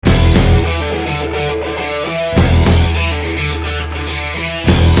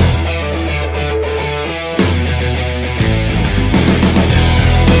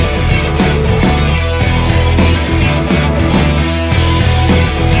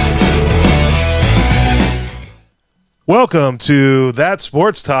Welcome to That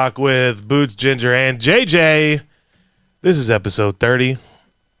Sports Talk with Boots, Ginger, and JJ. This is episode 30.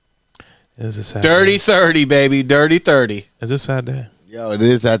 Is this sad Dirty day? 30, baby. Dirty 30. Is this a sad day? Yo, it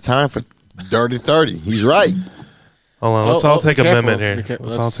is that time for Dirty 30. He's right. Hold on. Let's all take a careful. minute here.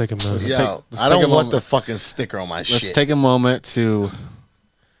 Let's all take a minute. Yo, let's I take a don't want moment. the fucking sticker on my shit. Let's take a moment to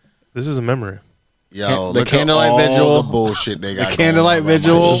This is a memory. Yo, the look candlelight at all vigil. the bullshit they got. The candlelight going on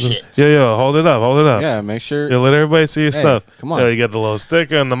about my vigil. shit. Yo, hold it up. yeah, make sure. Yo, let everybody see your stuff. come on. Yo, you got the little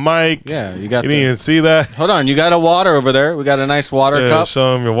sticker and the mic. Yeah, you got. You didn't even see that. Hold on, you got a water over there. We got a nice water Yeah, cup.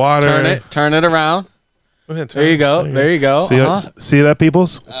 show them your water. Turn it around. Go ahead, turn There you it. go. There you go. See that,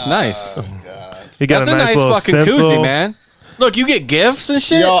 peoples? It's nice. You got That's a nice little fucking stencil. koozie, man. Look, you get gifts and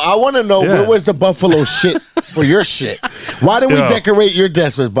shit. Yo, I want to know Yeah. where was the buffalo shit for your shit? Why didn't we Yo. decorate your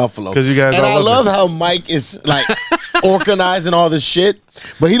desk with buffalo? 'Cause you guys and all I love love it. how Mike is like organizing all this shit,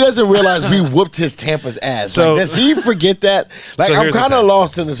 but he doesn't realize we whooped his Tampa's ass. So- Like, does he forget that? Like, So I'm here's the kind of thing.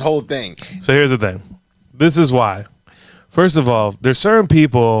 lost in this whole thing. So here's the thing. This is why. First of all, there's certain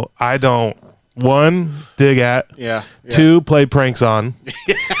people I don't, one, dig at, Yeah. two, play pranks on,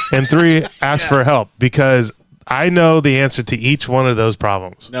 and three, ask for help because I know the answer to each one of those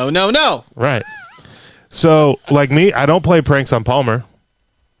problems. No. Right. So, like me, I don't play pranks on Palmer.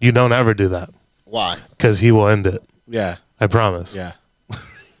 You don't ever do that Why? because he will end it. Yeah. I promise. Yeah.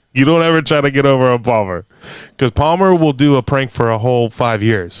 You don't ever try to get over on Palmer because Palmer will do a prank for a whole 5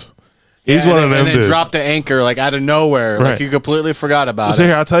 years. He's one of them And then dudes. drop the anchor like out of nowhere. Right. Like you completely forgot about So it.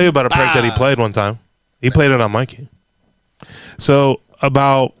 here, I'll tell you about a prank that he played one time. He played it on Mikey. So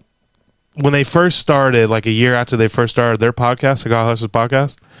about when they first started, like a year after they first started their podcast, the God Hustlers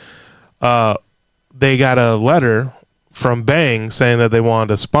podcast, they got a letter from Bang saying that they wanted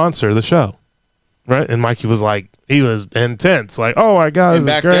to sponsor the show. Right? And Mikey was like, he was intense. Like, oh my God, And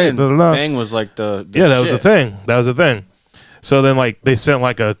this back is great. then, da, da, da. Bang was like the Yeah, that was shit. the thing. That was the thing. So then, like, they sent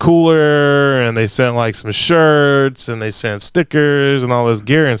like a cooler, and they sent like some shirts, and they sent stickers and all this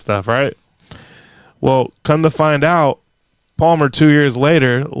gear and stuff, right? Well, come to find out, Palmer 2 years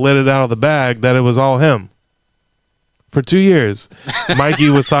later let it out of the bag that it was all him. For 2 years, Mikey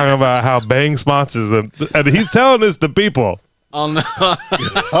was talking about how Bang sponsors them, and he's telling this to people. Oh no.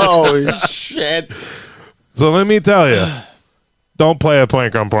 Oh shit! So let me tell you, don't play a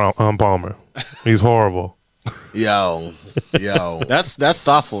prank on Palmer. He's horrible. Yo. That's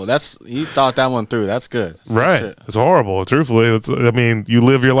thoughtful. He thought that one through. That's good. That's Right. shit. It's horrible. Truthfully, I mean, you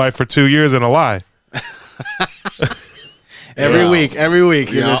live your life for 2 years in a lie. Every Yeah. week.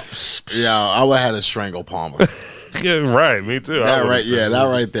 You're Yeah, just- yeah. I would have had to strangle Palmer. Yeah, right. Me too. That right, yeah, that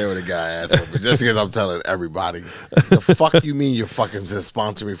right there with a guy ass whooping. Just because I'm telling everybody, the fuck you mean you're fucking just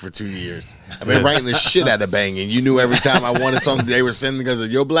sponsoring me for 2 years? I've been writing the shit out of Bang, and you knew every time I wanted something they were sending because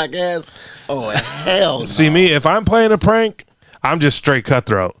of your black ass. Oh hell! No. See me, if I'm playing a prank, I'm just straight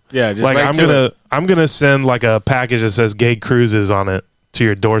cutthroat. Yeah, just like right to I'm gonna send like a package that says "Gay Cruises" on it to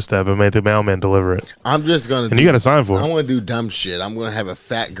your doorstep and make the mailman deliver it. I'm just gonna. And you got to sign for I it. want to do dumb shit. I'm gonna have a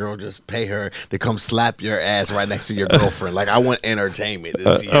fat girl just pay her to come slap your ass right next to your girlfriend. Like I want entertainment.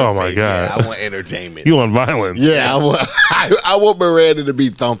 To see your oh my face. God. Yeah, I want entertainment. You want violence? Yeah, I want Miranda to be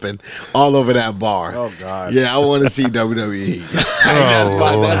thumping all over that bar. Oh God. Yeah, I want to see WWE.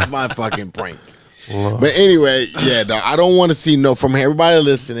 That's my fucking prank. Lord. But anyway, yeah, dog, I don't want to see from everybody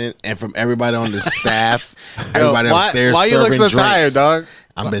listening and from everybody on the staff, everybody upstairs. Why you look serving so drinks. tired, dog?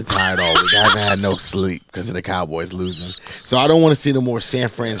 I've been tired all week. I haven't had no sleep because of the Cowboys losing. So I don't want to see no more San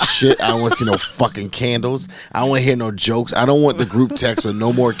Fran shit. I don't want to see no fucking candles. I don't want to hear no jokes. I don't want the group text with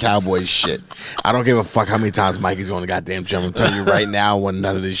no more Cowboys shit. I don't give a fuck how many times Mikey's going to goddamn gym. I'm telling you right now, I want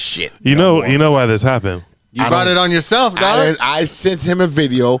none of this shit. You know why this happened? You brought it on yourself, dog. I sent him a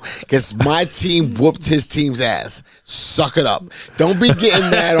video because my team whooped his team's ass. Suck it up. Don't be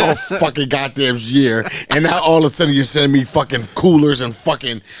getting that all fucking goddamn year, and now all of a sudden you're sending me fucking coolers and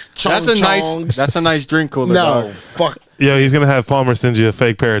fucking chong-chongs. That's a nice drink cooler, No, dog. fuck. Yo, he's gonna have Palmer send you a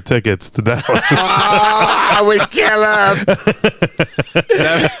fake pair of tickets to Dallas. I would kill him.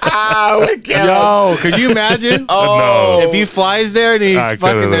 I would kill him. Yo, could you imagine? Oh, If he flies there and he's I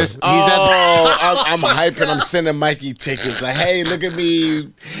fucking could've. there's he's at I'm hyping. I'm sending Mikey tickets. Like, hey, look at me.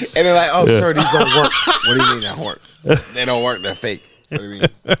 And they're like, oh, sir, these don't work. What do you mean they work? They don't work. They're fake. What do you mean?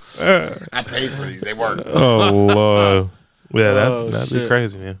 I paid for these. They work. Oh Lord. Yeah, Oh, that'd be shit.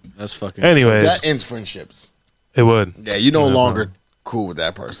 crazy, man. That's fucking Anyways, That ends friendships. it would. Yeah, you no longer cool with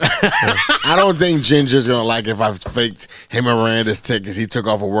that person. I don't think Ginger's gonna like if I faked him and Miranda's tickets. He took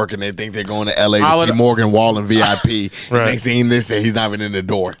off of work and they think they're going to LA to see Morgan Wallen VIP. Right. Next thing this day, he's not even in the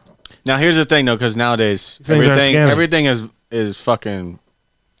door. Now here's the thing though, because nowadays things are scamming. everything is fucking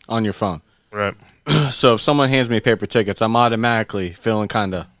on your phone. Right. So if someone hands me paper tickets, I'm automatically feeling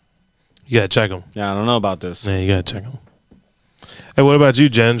kind of. You gotta check them. Yeah, I don't know about this. Yeah, you gotta check them. Hey, what about you,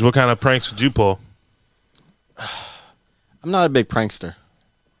 Jens? What kind of pranks would you pull? I'm not a big prankster.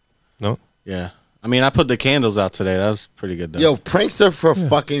 No. Yeah. I mean, I put the candles out today. That was pretty good, though. Yo, pranks are for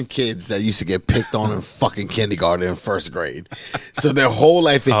fucking kids that used to get picked on in fucking kindergarten and first grade. So their whole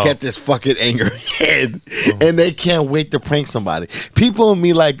life they get this fucking anger head, and they can't wait to prank somebody. People and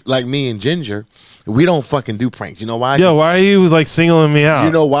me like me and Ginger, we don't fucking do pranks. You know why? Yo, why are you like singling me out?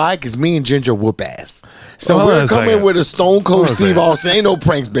 You know why? Because me and Ginger whoop ass. So Hold on we're a coming second. with a Stone Cold Hold on a Steve second. Austin. Ain't no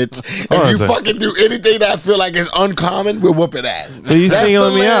pranks, bitch. Hold on If a you second. fucking do anything that I feel like is uncommon, we're whooping ass. But you That's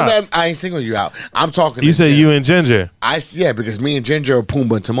singling the me land out. that- I ain't singling you out. I'm talking. You to said Jen. you and Ginger. Yeah, because me and Ginger are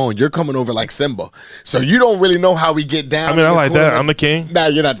Pumbaa and Timon. You're coming over like Simba, so you don't really know how we get down. I mean, I in the like corner. that. I'm the king. Nah,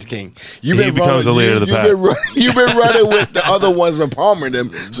 you're not the king. He becomes the leader of the pack. You've been running with the other ones with Palmer and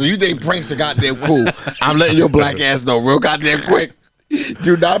them, so you think pranks are goddamn cool. I'm letting your black ass know real goddamn quick.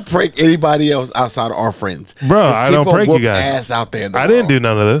 Do not prank anybody else outside of our friends. Bro, 'Cause I don't people prank you whoop guys. Ass out there in the I didn't world. do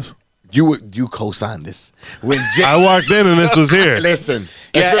none of this. You co-signed this when I walked in and this was here. Listen,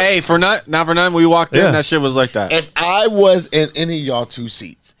 Yeah, if, hey, for none, we walked in, Yeah. that shit was like that. if I was in any of y'all two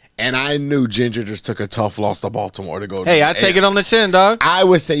seats and I knew Ginger just took a tough loss to Baltimore to go, Hey, I take it on the chin, dog. I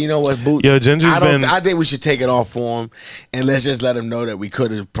would say, you know what, Boots? Yo, Ginger's been- I think we should take it off for him, and let's just let him know that we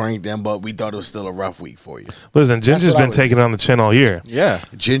could have pranked them, but we thought it was still a rough week for you. Listen, Ginger's what I been would taking on the chin all year. Yeah.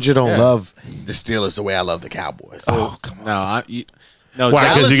 Ginger don't Yeah. love the Steelers the way I love the Cowboys. Oh, come on. No, Why?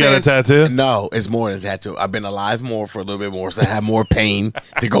 Because Dallas you got a fans- tattoo? No, it's more than tattoo. I've been alive more for a little bit more, so I have more pain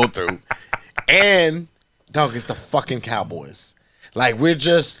to go through. And dog, it's the fucking Cowboys. Like we're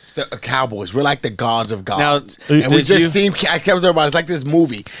just the Cowboys. We're like the gods of gods, Now, and we did just you- seem. I kept everybody. It's like this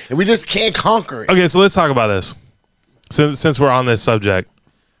movie, and we just can't conquer it. Okay, so let's talk about this. Since we're on this subject,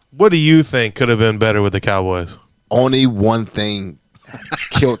 what do you think could have been better with the Cowboys? Only one thing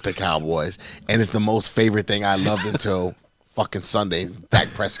killed the Cowboys, and it's the most favorite thing I loved until fucking Sunday. Dak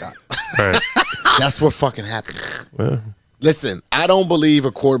Prescott. Right. That's what fucking happened. Listen, I don't believe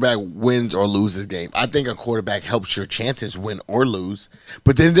a quarterback wins or loses game. I think a quarterback helps your chances win or lose.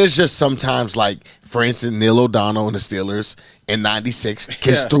 But then there's just sometimes, like, for instance, Neil O'Donnell and the Steelers in '96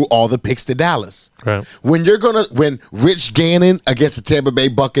 gets through all the picks to Dallas. Right. When Rich Gannon against the Tampa Bay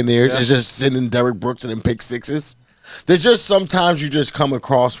Buccaneers is just sending Derek Brooks and them pick sixes, there's just sometimes you just come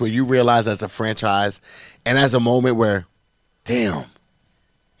across where you realize as a franchise and as a moment where, damn,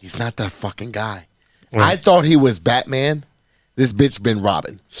 he's not that fucking guy. Right. I thought he was Batman. This bitch been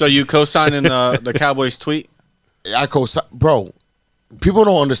Robin. So you co-signing the Cowboys tweet? Bro, people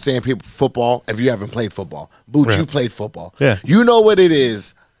don't understand football if you haven't played football. Boots, Right. you played football. Yeah. You know what it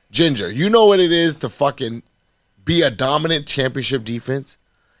is, Ginger. You know what it is to fucking be a dominant championship defense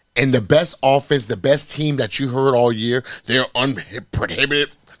and the best offense, the best team that you heard all year. They're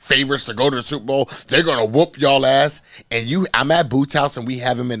unprohibited favorites to go to the Super Bowl. They're going to whoop y'all ass. And I'm at Boots' house and we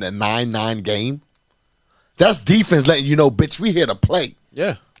have him in a 9-9 game. That's defense letting you know, bitch, we here to play.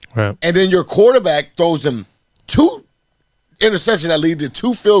 Yeah. Right. And then your quarterback throws them 2 interceptions that lead to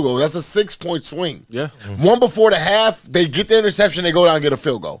 2 field goals. That's a 6-point swing. Yeah. One before the half, they get the interception, they go down and get a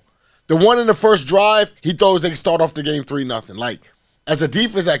field goal. The one in the first drive, he throws, they start off the game 3-0. Like, as a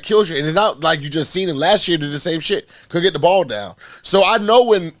defense that kills you, and it's not like you just seen him last year do the same shit. Could get the ball down. So I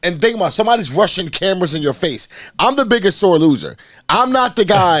know and think about somebody's rushing cameras in your face. I'm the biggest sore loser. I'm not the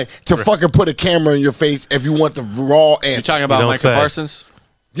guy to fucking put a camera in your face if you want the raw answer. You talking about don't Micah say. Parsons?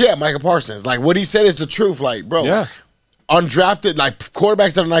 Yeah, Michael Parsons. Like, what he said is the truth. Like, bro, Yeah. undrafted, like,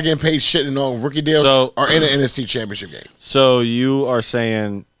 quarterbacks that are not getting paid shit in no rookie deals So- are in an NFC championship game. So you are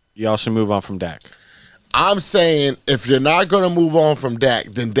saying y'all should move on from Dak? I'm saying if you're not going to move on from Dak,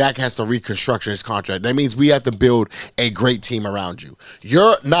 then Dak has to reconstruct his contract. That means we have to build a great team around you.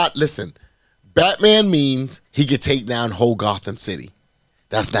 You're not, listen, Batman means he could take down whole Gotham City.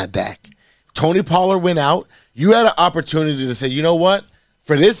 That's not Dak. Tony Pollard went out. You had an opportunity to say, you know what?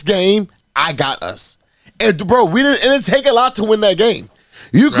 For this game, I got us. And, bro, it didn't take a lot to win that game.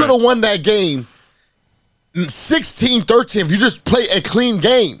 You could have won that game 16-13 if you just play a clean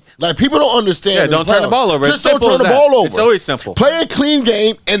game. Like, people don't understand. Yeah, in don't turn the playoffs. ball over. Just It's don't simple turn as the that. ball over. It's always simple. Play a clean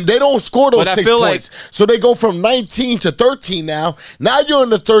game, and they don't score those But I 6 feel like- points. So they go from 19 to 13 now. Now you're in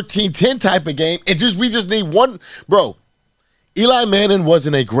the 13-10 type of game. We just need one. Bro, Eli Manning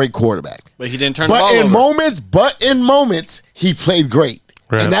wasn't a great quarterback. But he didn't turn the But ball in over. moments, he played great.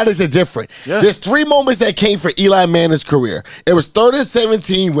 Right. And that is a different. Yeah. There's 3 moments that came for Eli Manning's career. It was 3rd and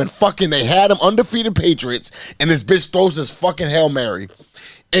 17 when fucking they had him undefeated Patriots, and this bitch throws this fucking Hail Mary.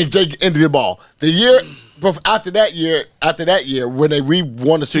 and they ended the ball. The year after that year, when they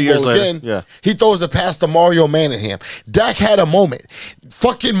won the Super Bowl again, he throws a pass to Mario Manningham. Dak had a moment.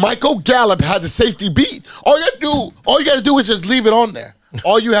 Fucking Michael Gallup had the safety beat. All you got to do is just leave it on there.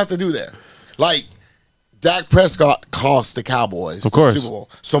 All you have to do there. Like, Dak Prescott cost the Cowboys the Super Bowl.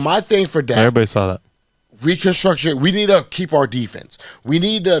 So my thing for Dak, everybody saw that. Reconstruction. We need to keep our defense. We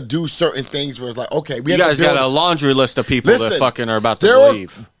need to do certain things where it's like, okay, you guys got a laundry list of people that fucking are about to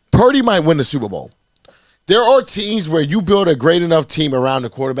leave. Purdy might win the Super Bowl. There are teams where you build a great enough team around the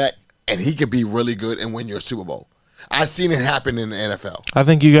quarterback, and he could be really good and win your Super Bowl. I've seen it happen in the NFL. I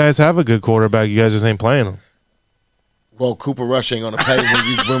think you guys have a good quarterback. You guys just ain't playing him. Well, Cooper Rush ain't going to play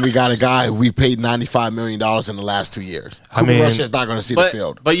when we got a guy who we paid $95 million in the last 2 years. Cooper Rush is not going to see the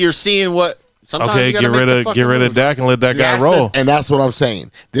field. But you're seeing what... Sometimes okay, get rid of Dak and let that guy roll. And that's what I'm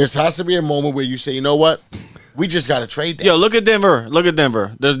saying. There has to be a moment where you say, you know what? We just got to trade that. Yo, look at Denver.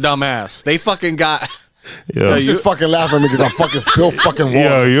 This dumbass. They fucking got... Yo, you just fucking laughing at me because I fucking spilled fucking water.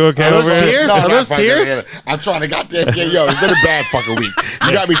 Yo, you okay over here? Are those tears? I'm trying to goddamn... Yo, it's been a bad fucking week.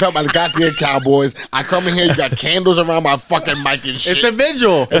 You got me talking about the goddamn Cowboys. I come in here, you got candles around my fucking mic and shit. It's a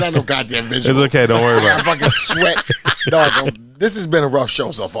vigil. It's not no goddamn vigil. It's okay, don't worry about it. I fucking sweat. Dog, this has been a rough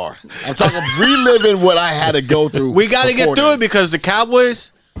show so far. I'm talking reliving what I had to go through. We got to get through it because the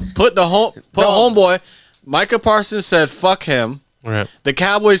Cowboys put homeboy. Micah Parsons said, fuck him. Right. The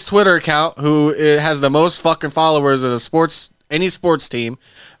Cowboys Twitter account, who has the most fucking followers of any sports team,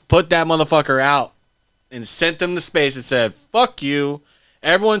 put that motherfucker out and sent them to space and said, fuck you.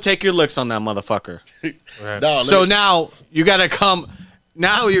 Everyone take your licks on that motherfucker. Right. Now you got to come.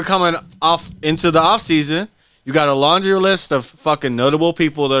 Now you're coming off into the offseason. You got a laundry list of fucking notable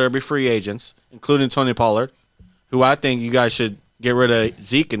people that are be free agents, including Tony Pollard, who I think you guys should get rid of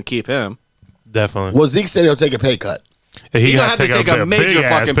Zeke and keep him. Definitely. Well, Zeke said he'll take a pay cut. He's gonna have to take a major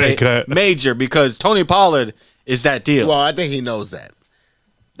fucking pay cut. Major, because Tony Pollard is that deal. Well, I think he knows that.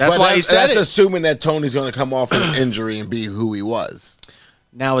 That's why he said it. That's assuming that Tony's going to come off an injury and be who he was.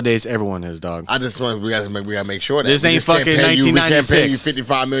 Nowadays, everyone is, dog. I just want we got to make sure that this ain't fucking 1996. We can't pay you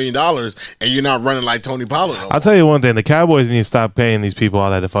 $55 million and you're not running like Tony Pollard. I'll tell you one thing: the Cowboys need to stop paying these people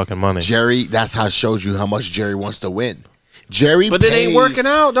all that fucking money. Jerry, that's how it shows you how much Jerry wants to win. But it ain't working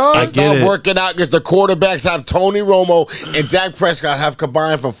out, dog. It's not working out because the quarterbacks have Tony Romo and Dak Prescott have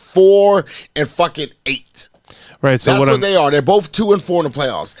combined for 4 and fucking 8. Right, so that's what they are. They're both 2 and 4 in the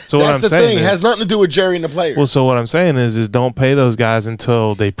playoffs. So that's the thing. It has nothing to do with Jerry and the players. Well, so what I'm saying is don't pay those guys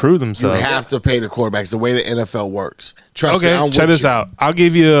until they prove themselves. You have to pay the quarterbacks the way the NFL works. Trust me. Check this out. I'll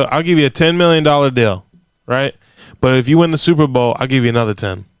give you a $10 million deal, right? But if you win the Super Bowl, I'll give you another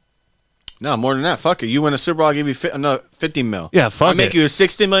 10. No, more than that. Fuck it. You win a Super Bowl, I'll give you another $50 million. Yeah, fuck it. I'll make you a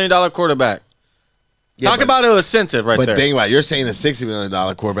 $60 million quarterback. Talk about an incentive right there. But think about it. You're saying a $60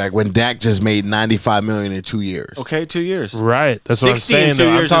 million quarterback when Dak just made $95 million in 2 years. Okay, 2 years. Right. That's what I'm saying.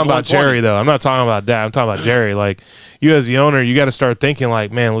 Though. I'm talking about Jerry, though. I'm not talking about Dak. I'm talking about Jerry. Like, you as the owner, you got to start thinking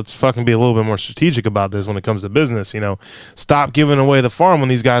like, man, let's fucking be a little bit more strategic about this when it comes to business. You know, stop giving away the farm when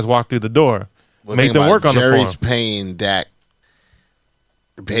these guys walk through the door. Well, make them work on the farm. Jerry's paying Dak.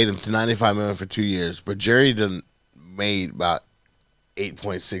 Paid him to $95 million for 2 years, but Jerry done made about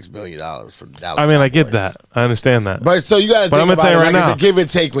 $8.6 billion from Dallas. I mean, Cowboys. I get that. I understand that. But so you got to think about it right now. It's a give and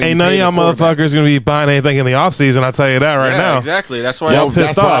take. When ain't none of y'all motherfuckers going to be buying anything in the offseason. I'll tell you that right now. Exactly. That's why y'all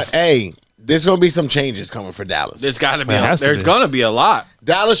pissed off. Hey, there's going to be some changes coming for Dallas. There's got to be. There's going to be a lot.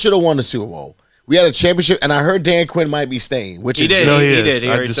 Dallas should have won the Super Bowl. We had a championship, and I heard Dan Quinn might be staying. Which he did. No, he did. He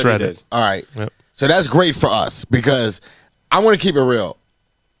already just read it. All right. Yep. So that's great for us because I want to keep it real.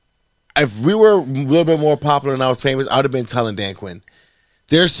 If we were a little bit more popular and I was famous, I would have been telling Dan Quinn,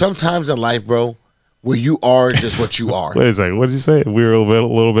 there's some times in life, bro, where you are just what you are. Wait a second. What did you say? We were a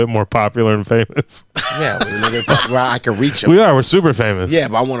little bit more popular and famous. Yeah, we're a little bit where I can reach them. We are. We're super famous. Yeah,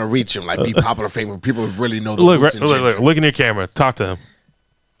 but I want to reach them, like be popular, famous. People really know the look in your camera. Talk to him.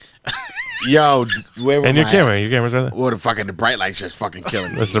 Yo, where and your camera. Your camera's right there. Well, the bright light's just fucking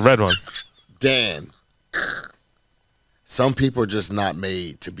killing me. That's the red one. Dan. Some people are just not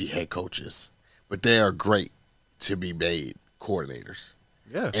made to be head coaches, but they are great to be made coordinators.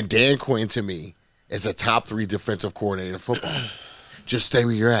 Yeah. And Dan Quinn, to me, is a top 3 defensive coordinator in football. Just stay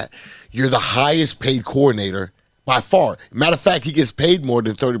where you're at. You're the highest paid coordinator by far. Matter of fact, he gets paid more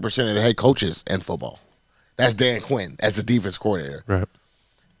than 30% of the head coaches in football. That's Dan Quinn as a defense coordinator. Right.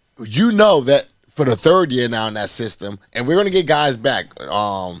 You know that for the 3rd year now in that system, and we're going to get guys back.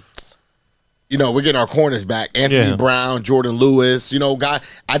 We're getting our corners back. Anthony Brown, Jordan Lewis,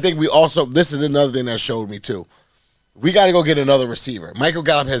 I think we also, this is another thing that showed me too. We got to go get another receiver. Michael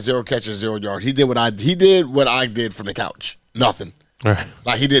Gallup has 0 catches, 0 yards. He did what I did from the couch. Nothing. Right.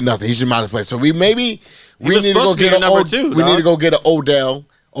 Like he did nothing. He should not have played. So we was need to go supposed to be get your an number two, We need dog. to go get an Odell.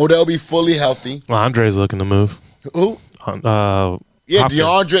 Odell be fully healthy. Well, Andre's looking to move. Who? Yeah, Hopkins.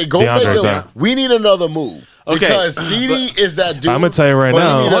 DeAndre. Go DeAndre, make sorry. it. We need another move. Okay, Because CD is that dude. I'm gonna tell you right but we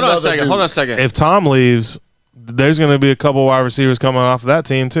now. need Hold on a another second. dude. Hold on a second. If Tom leaves, there's going to be a couple wide receivers coming off of that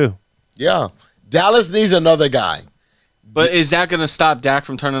team too. Yeah. Dallas needs another guy. But is that going to stop Dak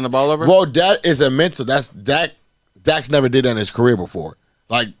from turning the ball over? Well, that is a mental. That's Dak. Dak's never did that in his career before.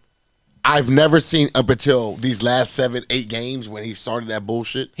 Like, I've never seen up until these last 7-8 games when he started that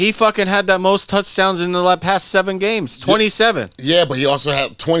bullshit. He fucking had that most touchdowns in the past 7 games. 27. Yeah, but he also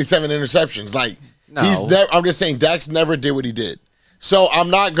had 27 interceptions. Like, No. I'm just saying, Dak's never did what he did. So I'm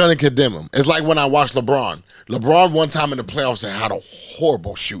not going to condemn him. It's like when I watched LeBron. LeBron one time in the playoffs had a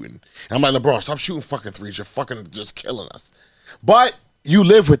horrible shooting. And I'm like, LeBron, stop shooting fucking threes. You're fucking just killing us. But you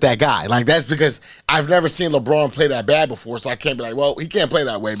live with that guy. Like, that's because I've never seen LeBron play that bad before, so I can't be like, well, he can't play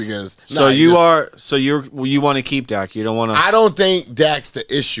that way because. You want to keep Dak. You don't want to. I don't think Dak's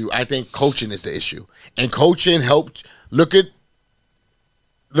the issue. I think coaching is the issue. And coaching helped. Look at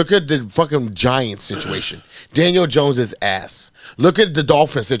the fucking Giants situation. Daniel Jones is ass. Look at the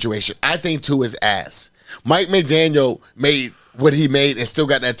Dolphins situation. I think Tua is ass. Mike McDaniel made what he made and still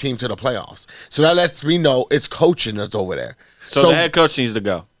got that team to the playoffs. So that lets me know it's coaching that's over there. So the head coach needs to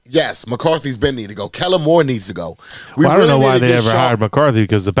go. Yes, McCarthy's been need to go. Kellen Moore needs to go. I don't know why they ever hired McCarthy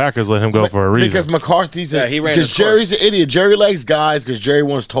because the Packers let him go for a reason. Because McCarthy's because Jerry's an idiot. Jerry likes guys because Jerry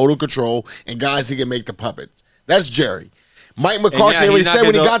wants total control and guys he can make the puppets. That's Jerry. Mike McCarthy already said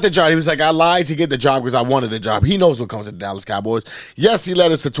when he got the job, he was like, I lied to get the job because I wanted the job. He knows what comes to the Dallas Cowboys. Yes, he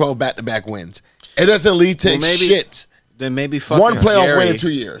led us to 12 back-to-back wins. It doesn't lead to shit. Then maybe fucking one playoff Jerry, win in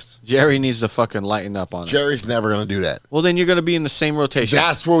 2 years. Jerry needs to fucking lighten up on it. Jerry's never going to do that. Well, then you're going to be in the same rotation.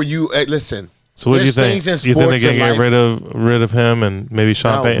 That's where you listen. So what do you think? You think they're going to get rid of him and maybe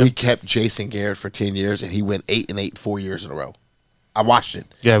Sean Payton? We kept Jason Garrett for 10 years, and he went 8-8 4 years in a row. I watched it.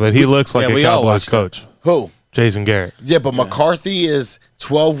 Yeah, but he looks like a Cowboys coach. Who? Jason Garrett. Yeah, but McCarthy is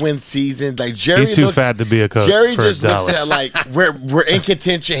 12-win season. Like Jerry, he's too fat to be a coach. Jerry for just Dallas. looks at like we're in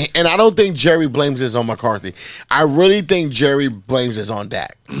contention, and I don't think Jerry blames this on McCarthy. I really think Jerry blames this on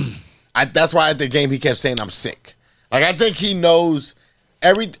Dak. That's why at the game he kept saying I'm sick. Like I think he knows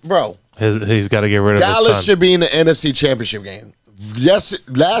bro. He's got to get rid of his Dallas son. should be in the NFC Championship game. Yes,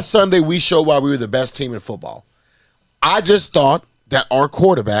 last Sunday we showed why we were the best team in football. I just thought that our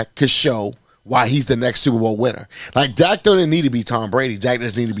quarterback could show why he's the next Super Bowl winner. Like, Dak doesn't need to be Tom Brady. Dak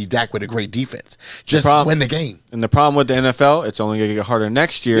just need to be Dak with a great defense. Just win the game. And the problem with the NFL, it's only going to get harder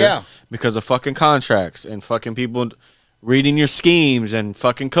next year because of fucking contracts and fucking people reading your schemes and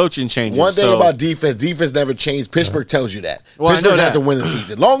fucking coaching changes. One thing about defense never changed. Pittsburgh tells you that. Well, Pittsburgh I know has that. a winning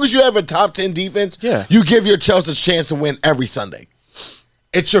season. Long as you have a top 10 defense, you give your Chelsea a chance to win every Sunday.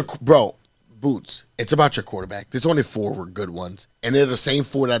 It's your, bro, Boots, it's about your quarterback. There's only 4 good ones, and they're the same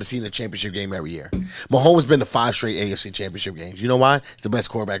 4 that I've seen in the championship game every year. Mahomes been to 5 straight AFC championship games. You know why? He's the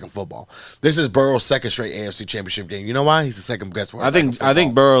best quarterback in football. This is Burrow's 2nd straight AFC championship game. You know why? He's the 2nd best quarterback in football. I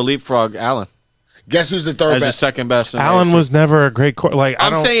think Burrow leapfrogged Allen. Guess who's the 3rd as best? the 2nd best in Allen AFC. was never a great quarterback.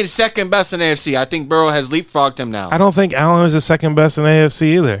 I'm saying 2nd best in AFC. I think Burrow has leapfrogged him now. I don't think Allen is the 2nd best in AFC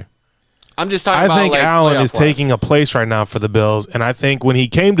either. I'm just talking about I think Allen is playoff-wise. taking a place right now for the Bills, and I think when he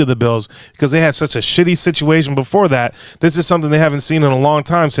came to the Bills, because they had such a shitty situation before that, this is something they haven't seen in a long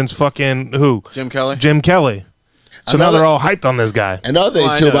time since fucking who? Jim Kelly. Jim Kelly. So now they're all hyped on this guy. Another thing,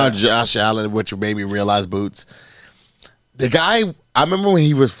 I too, know about that. Josh Allen, which made me realize, Boots, the guy, I remember when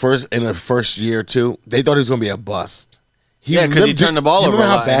he was in the first year or two, they thought he was going to be a bust. Yeah, because he turned the ball over a Remember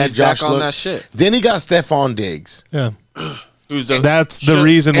lot, how and bad he's Josh back on looked? that shit. Then he got Stephon Diggs. Yeah. That's the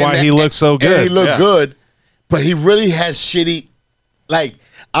reason why he looks so good. And he looked good, but he really has shitty. Like,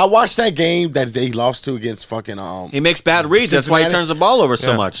 I watched that game that they lost to against fucking. He makes bad reads. That's why he Cincinnati. turns the ball over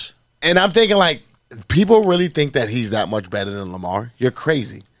so much. And I'm thinking, like, people really think that he's that much better than Lamar. You're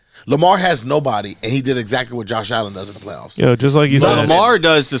crazy. Lamar has nobody, and he did exactly what Josh Allen does in the playoffs. Yo, just like you But said. Lamar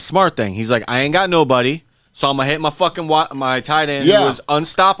does the smart thing. He's like, I ain't got nobody, so I'm gonna hit my fucking my tight end who is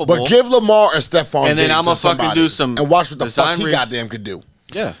unstoppable. But give Lamar a Stephon And then Diggs I'm gonna or somebody fucking do some and watch what the fuck design he reads. goddamn could do.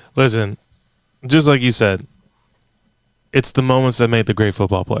 Yeah. Listen, just like you said, it's the moments that make the great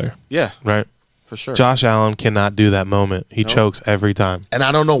football player, Yeah, right? for sure. Josh Allen cannot do that moment. He chokes every time. And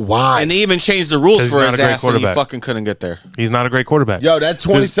I don't know why. And they even changed the rules 'Cause he's for not his a great ass, and he quarterback. fucking couldn't get there. He's not a great quarterback. Yo, that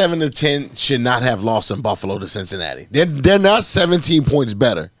 27-10 should not have lost in Buffalo to Cincinnati. They're not 17 points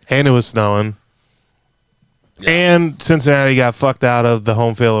better. And it was snowing. And Cincinnati got fucked out of the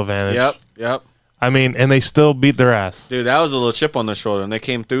home field advantage. Yep. I mean, and they still beat their ass. Dude, that was a little chip on their shoulder, and they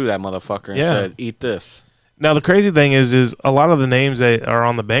came through that motherfucker and Yeah. said, "Eat this." Now the crazy thing is a lot of the names that are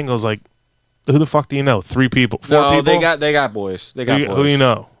on the Bengals, like, who the fuck do you know? 3 people, 4 people. They got boys. They got boys. Who you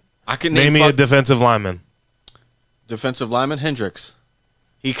know? I can name me a defensive lineman. Defensive lineman Hendricks.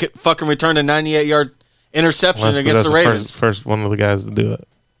 He fucking returned a 98-yard interception Well, against the Ravens. First one of the guys to do it.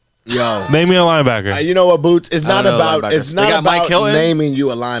 Yo, Name me a linebacker. you know what, Boots? It's not about. It's not about Mike Hilton? naming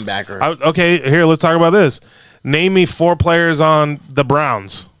you a linebacker. Okay, here, let's talk about this. Name me 4 players on the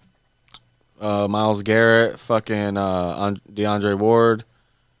Browns. Myles Garrett, fucking DeAndre Ward,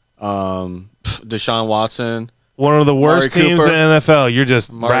 Deshaun Watson. One of the worst Amari teams Cooper. in the NFL. You're just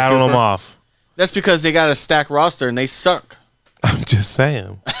Amari rattling them Cooper. off. That's because they got a stacked roster and they suck. I'm just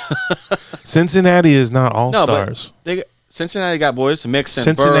saying. Cincinnati is not all stars. Cincinnati got boys. Mixon,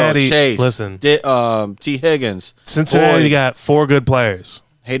 Cincinnati, Burrow, Chase, listen. T. Higgins. Cincinnati Boyd, got 4 good players.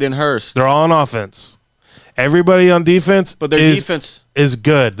 Hayden Hurst. They're all on offense. Everybody on defense, But their defense is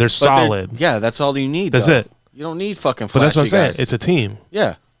good. They're solid. Yeah, that's all you need. That's though. it. You don't need fucking But flashy that's what I'm saying. guys. It's a team.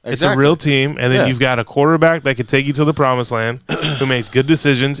 Yeah, It's exactly. a real team, and then Yeah. you've got a quarterback that can take you to the promised land, who makes good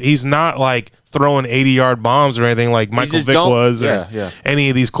decisions. He's not like throwing 80-yard bombs or anything like Michael just Vick don't- was, or yeah. any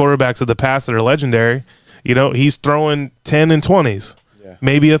of these quarterbacks of the past that are legendary. You know, he's throwing 10 and 20s,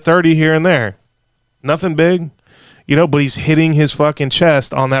 maybe a 30 here and there. Nothing big, you know, but he's hitting his fucking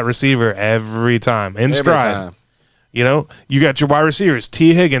chest on that receiver every time in Every stride. time. You know, you got your wide receivers,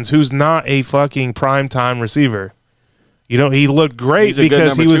 T. Higgins, who's not a fucking primetime receiver. You know, he looked great He's a good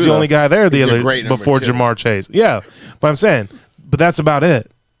because he number was two, the only though. guy there He's a great number before two. Jamar Chase. Yeah, but I'm saying, but that's about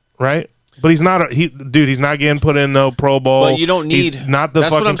it, right? But he's not he's not getting put in no Pro Bowl. But you don't need- He's not the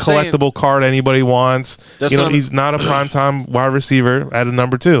that's what fucking I'm saying. collectible card anybody wants. That's You know, what I'm- he's not a primetime wide receiver at a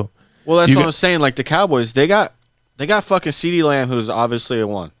number 2. Well, that's You what got- I'm saying. Like the Cowboys, they got fucking CeeDee Lamb, who's obviously a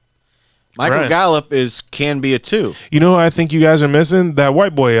 1. Michael Right. Gallup can be a 2. You know who I think you guys are missing? That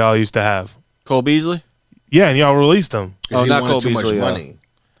white boy y'all used to have. Cole Beasley. Yeah, and y'all released him. 'Cause Oh, he not wanted Cole too much Beasley, money.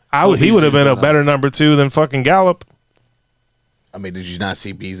 He would have been a Beasley's better number 2 than fucking Gallup. I mean, did you not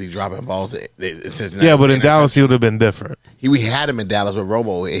see Beasley dropping balls at Cincinnati? Yeah, but in Dallas, he would have been different. we had him in Dallas with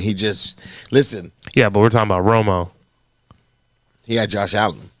Romo, and he just listen. Yeah, but we're talking about Romo, He had Josh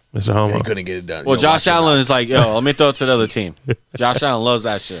Allen. Mr. And Homo. he couldn't get it done. Well, Yo, Josh watch him Allen out. is like, yo, let me throw it to the other team. Josh Allen loves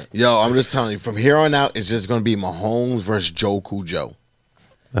that shit. Yo, I'm just telling you, from here on out, it's just going to be Mahomes versus Joe Cujo.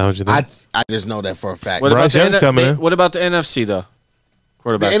 That what you think? I just know that for a fact. What Bryce about Young's coming in. What about the NFC though? The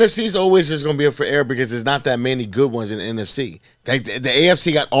Quarterbacks. NFC is always just going to be up for air because there's not that many good ones in the NFC. The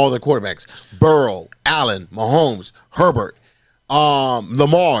AFC got all the quarterbacks: Burrow, Allen, Mahomes, Herbert,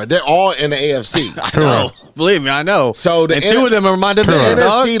 Lamar. They're all in the AFC. I know. Believe me, I know. So the and 2 of them are reminded the me of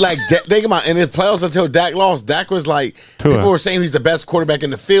NFC, like think about in the playoffs until Dak lost. Dak was like Tua. people were saying he's the best quarterback in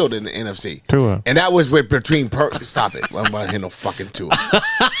the field in the NFC. Tua. And that was between. Stop it! I'm about to hit no fucking Tua.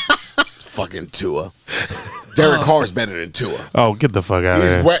 Fucking Tua. Derek Carr's better than Tua. Oh, get the fuck out of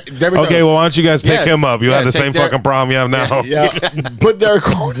He's here. Okay, Well, why don't you guys pick Yeah. him up? You'll Yeah, have the take same Derek- fucking problem you have now. Yeah, put Derek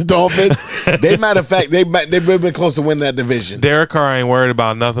Carr on the Dolphins. They matter of fact, they've been close to winning that division. Derek Carr ain't worried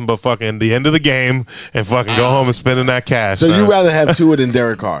about nothing but fucking the end of the game and fucking go home and spending that cash. So son. you rather have Tua than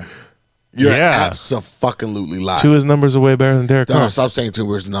Derek Carr? You're Yeah. absolutely lying. Tua's numbers are way better than Derek No, Carr. stop saying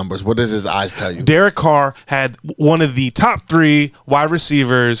Tua's numbers. What does his eyes tell you? Derek Carr had one of the top 3 wide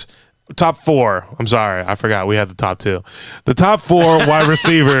receivers. Top 4. I'm sorry, I forgot we had the top 2. The top 4 wide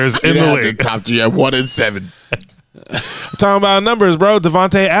receivers in the league. top 3 at 1 and 7. I'm talking about numbers, bro.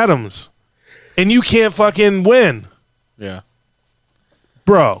 Devontae Adams, and you can't fucking win, Yeah.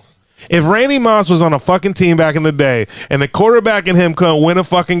 bro. If Randy Moss was on a fucking team back in the day and the quarterback and him couldn't win a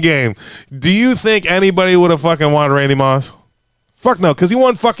fucking game, do you think anybody would have fucking wanted Randy Moss? Fuck no, because he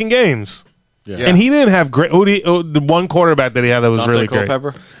won fucking games. Yeah. And he didn't have great. The one quarterback that he had that was Dante really great.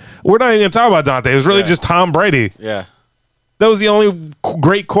 Culpepper? We're not even going to talk about Dante. It was really Yeah. just Tom Brady. Yeah. That was the only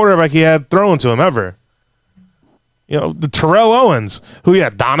great quarterback he had thrown to him ever. You know, the Terrell Owens, who he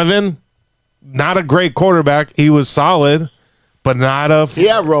had Donovan, not a great quarterback. He was solid, but not a. He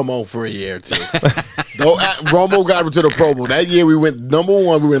had Romo for a year too. Romo got him to the Pro Bowl. That year we went number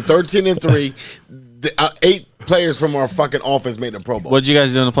 1. We went 13-3. 8 players from our fucking offense made the Pro Bowl. What'd you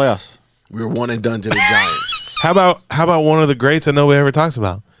guys do in the playoffs? We were 1 and done to the Giants. How about one of the greats that nobody ever talks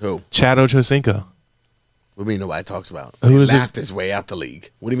about? Who? Chad Ochocinco. What do you mean nobody talks about? Who He is this? laughed his way out the league.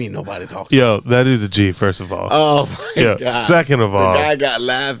 What do you mean nobody talks? Yo, that is a G. First of all. Oh my Yeah, god! second of all. the guy got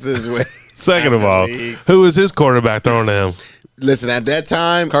laughed his way. Second of out all, the league. who was his quarterback throwing to him? Listen, at that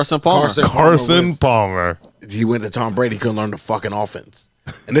time, Carson Palmer. Carson Palmer. He went to Tom Brady. Couldn't learn the fucking offense.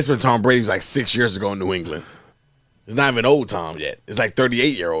 And this was Tom Brady was like 6 years ago in New England. It's not even old Tom yet. It's like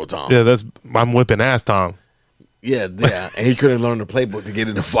 38-year-old Tom. Yeah, I'm whipping ass, Tom. Yeah. And he couldn't learn the playbook to get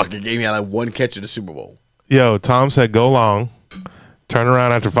in the fucking game. He had like 1 catch in the Super Bowl. Yo, Tom said go long, turn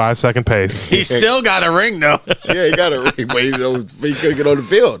around after 5-second pace. He still got a ring though. Yeah, he got it. But he couldn't get on the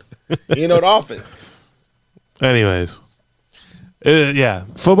field. He ain't know the offense. Anyways, yeah,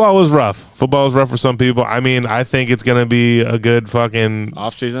 football was rough. Football was rough for some people. I mean, I think it's gonna be a good fucking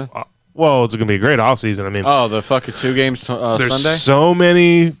Off season. Well, it's gonna be a great offseason. I mean, The fucking 2 games there's Sunday. so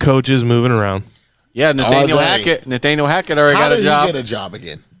many coaches moving around. Yeah, Nathaniel Hackett. Nathaniel Hackett already How got a did job he get a job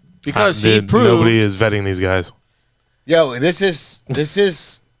again? because he proved. Nobody is vetting these guys. Yo, this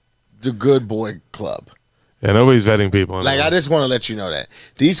is the good boy club. Yeah, nobody's vetting people. Like, I just want to let you know that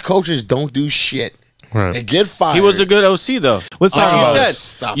these coaches don't do shit. Right. They get fired. He was a good OC though. Let's talk about You it.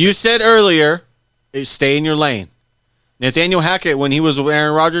 Stop You it. said earlier, stay in your lane. Nathaniel Hackett, when he was with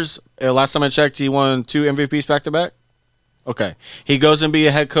Aaron Rodgers, last time I checked, he won 2 MVPs back to back. Okay, he goes and be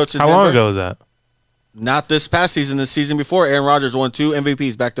a head coach. How long ago was that? Not this past season. The season before, Aaron Rodgers won 2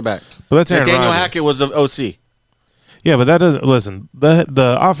 MVPs back to back. But that's Aaron Nathaniel Rodgers. Hackett was the OC. Yeah, but that doesn't listen. The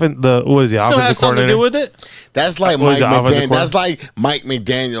what is the Still offensive has something to coordinator? do with it. That's like What is Mike it, offensive McDaniel. coordinator? That's like Mike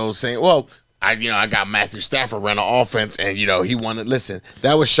McDaniel saying, "Well, I got Matthew Stafford running offense, and he wanted." Listen,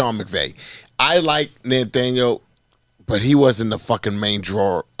 that was Sean McVay. I like Nathaniel, but he wasn't the fucking main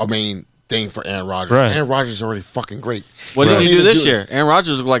thing for Aaron Rodgers. Right. Aaron Rodgers is already fucking great. What did Don't he need do to this year? Aaron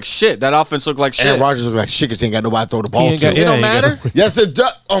Rodgers looked like shit. That offense looked like shit. Aaron Rodgers look like shit because he ain't got nobody to throw the ball ain't to. got- It don't you matter. Yes, it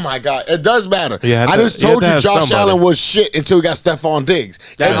does. Oh my God, it does matter. Yeah, I just you have told to you have Josh somebody. Allen was shit until he got Stephon Diggs.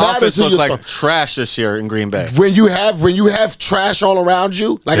 That It matters offense who looked you like throw. trash this year in Green Bay. When you have trash all around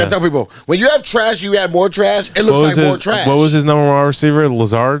you, like I Yeah. tell people, when you have trash, you add more trash. It looks like more trash. What was his number one receiver?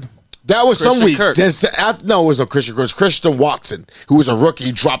 Lazard. That was some Christian weeks. Kirk. No, it was a Christian. It was Christian Watson, who was a rookie.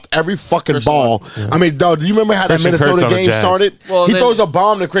 He dropped every fucking Christian ball. I mean, dog, do you remember how Christian that Kirk's Minnesota on the game Jags. started? Well, He then- throws a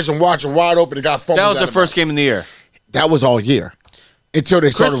bomb to Christian Watson wide open. It got fumbled. That was the first game of the year. That was all year until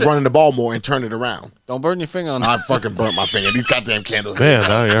they started Christian- running the ball more and turned it around. Don't burn your finger on it. I fucking burnt my finger. These goddamn candles. Man,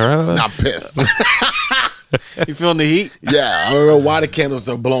 no, you're right. About that. I'm pissed. You feeling the heat? Yeah, I don't know why the candles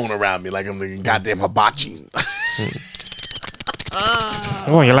are blowing around me like I'm the goddamn hibachi.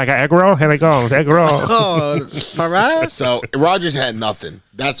 Oh, you like an egg roll? Here it goes, egg roll. Oh, Faraz? So Rodgers had nothing.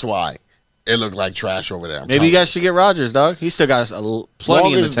 That's why it looked like trash over there. I'm Maybe telling you guys should get Rodgers, dog. He still got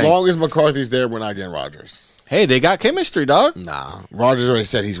plenty in the tank. long as McCarthy's there, we're not getting Rodgers. Hey, they got chemistry, dog. Nah, Rodgers already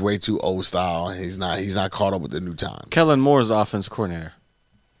said he's way too old style. He's not caught up with the new time. Kellen Moore is the offense coordinator.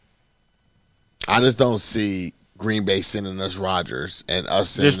 I just don't see Green Bay sending us Rodgers and us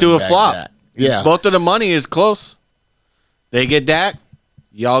sending Just do them a back flop. Dak. Yeah, Both of the money is close. They get Dak,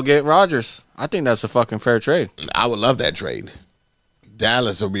 y'all get Rodgers. I think that's a fucking fair trade. I would love that trade.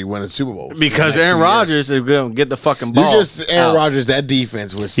 Dallas will be winning Super Bowls Because the next Aaron few years. Rodgers is going to get the fucking You ball. get Aaron out. Rodgers that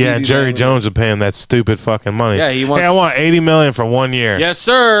defense with Yeah, CeeDee Jerry Lamb. Jones would pay him that stupid fucking money. Yeah, he wants- Hey, I want $80 million for 1 year. Yes,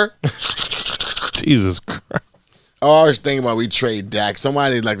 sir. Jesus Christ. I always think about we trade Dak.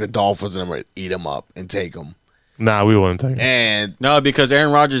 Somebody like the Dolphins and them would eat him up and take him. Nah, we wouldn't take him. And No, because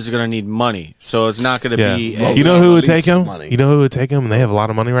Aaron Rodgers is going to need money. So it's not going to Yeah. be. Well, You know who would Release take him? money. You know who would take him? And they have a lot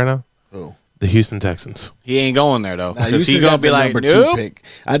of money right now. who? The Houston Texans. He ain't going there, though. Now, Because Houston's he's going got to be the like, number 2 nope. pick.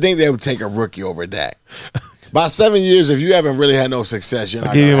 I think they would take a rookie over Dak. By 7 years, if you haven't really had no success, you're not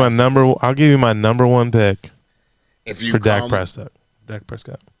I'll give you gonna my have number. I'll give you my number 1 pick if you for Dak come- Prescott. Dak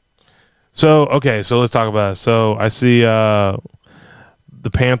Prescott. So okay, so let's talk about it. So I see the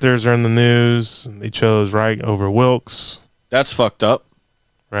Panthers are in the news. They chose Reich over Wilkes. That's fucked up.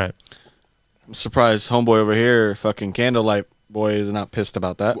 Right. I'm surprised homeboy over here, fucking Candlelight Boy, is not pissed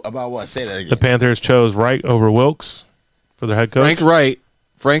about that. About what? Say that again. The Panthers chose Reich over Wilkes for their head coach.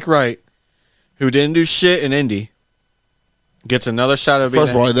 Frank Wright, who didn't do shit in Indy, gets another shot at being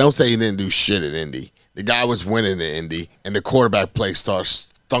First of all, don't say he didn't do shit at Indy. The guy was winning in Indy, and the quarterback play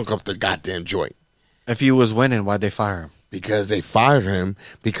stunk up the goddamn joint. If he was winning, why'd they fire him? Because they fired him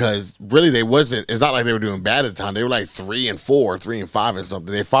because really they wasn't. It's not like they were doing bad at the time. They were like 3-4, 3-5 and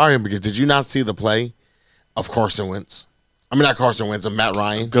something. They fired him because did you not see the play of Carson Wentz? I mean not Carson Wentz, of Matt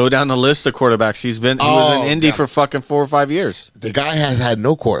Ryan. Go down the list of quarterbacks. He was in Indy yeah. for fucking 4 or 5 years. The guy has had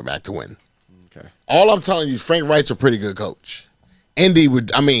no quarterback to win. Okay. All I'm telling you, Frank Wright's a pretty good coach. Indy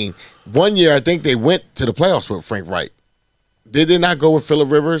would. I mean, 1 year I think they went to the playoffs with Frank Wright. Did they not go with Phillip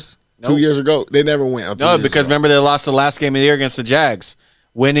Rivers 2 Nope. years ago? They never went. or 2 No, years because ago. remember they lost the last game of the year against the Jags.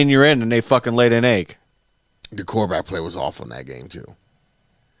 Win and you're in, and they fucking laid an egg. The quarterback play was awful in that game too.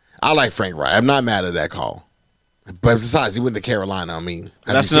 I like Frank Wright. I'm not mad at that call. But besides, he went to Carolina. I mean,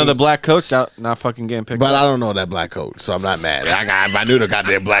 have That's you seen- another black coach out, not fucking getting picked But up. I don't know that black coach, so I'm not mad. If I knew the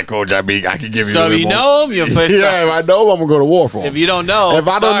goddamn black coach, I could give you. So a if little you more. know him, you're pissed Yeah, if I know him, I'm gonna go to war for him. If you don't know, if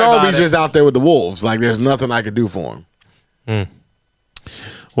I don't sorry know him, about he's it. just out there with the wolves. Like there's nothing I could do for him.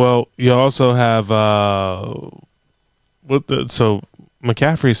 Well, you also have so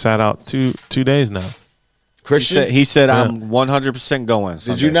McCaffrey sat out 2 days now. Christian, He said I'm 100% going.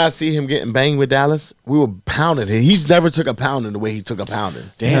 did you not see him getting banged with Dallas? We were pounding him. He's never took a pounding the way he took a pounding.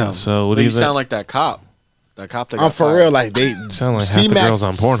 Damn. Yeah, so what But do you you think? sound like that cop. That cop that got I'm for fired. real. Like they Sound like half the girls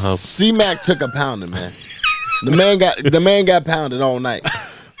on Pornhub. C-Mac took a pounding, man. The man got pounded all night.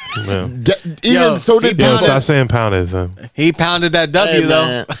 Yeah. Even so did Yo, Dallas. stop saying pounded, son. He pounded that W, Hey though.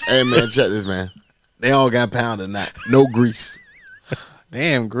 man, hey man, check this, man. They all got pounded, not no grease,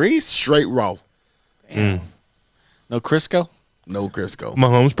 Damn, Grease. straight raw, No Crisco? no Crisco.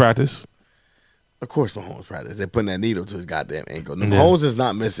 Mahomes practice. Of course, Mahomes practice. They putting that needle to his goddamn ankle. Yeah. Mahomes is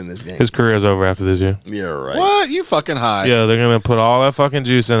not missing this game. His career's over after this year. Yeah, right. What? You fucking high. Yeah, they're gonna put all that fucking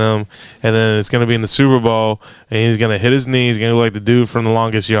juice in him, and then it's gonna be in the Super Bowl, and he's gonna hit his knee. He's gonna look like the dude from The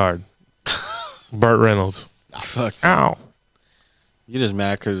Longest Yard, Burt Reynolds. Fuck. Ow! You just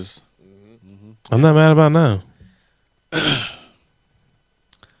mad because I'm not mad about now.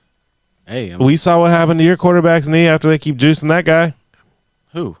 hey, We saw what happened to your quarterback's knee after they keep juicing that guy.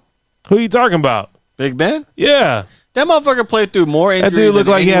 who? Who you talking about? Big Ben? Yeah, That motherfucker played through more injuries. that dude looked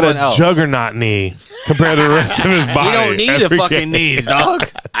than like he had anyone a else. juggernaut knee compared to the rest of his body. He don't need every the fucking game. knees, dog.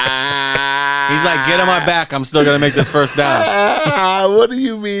 He's like, get on my back. I'm still gonna make this first down. What do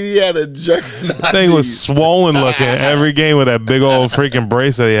you mean he had a juggernaut? That thing was swollen looking every game with that big old freaking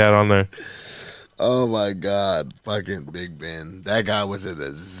brace that he had on there. Oh my God, fucking Big Ben. That guy was a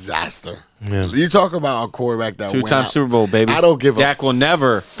disaster. Yeah. You talk about a quarterback that went Two-time out. Super Bowl, baby. I don't give a Dak will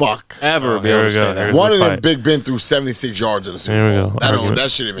never, fuck. ever be here able we to go. say that. Here's One the of them, fight. Big Ben threw 76 yards in the Super Here we Bowl. go. That, Argument. that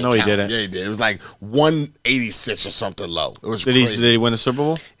shouldn't even No, he count. didn't. Yeah, he did. It was like 186 or something low. It was Did crazy. he win the Super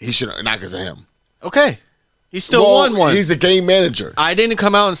Bowl? He should not because of him. Okay. He still Well, won one. He's a game manager. I didn't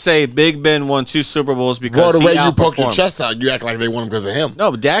come out and say Big Ben won 2 Super Bowls because Well, the he way you poke your outperformed. chest out, you act like they won him because of him. No,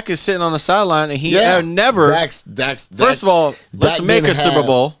 but Dak is sitting on the sideline and he Yeah, never. Dax, First of all, let's Dak make a didn't Super have-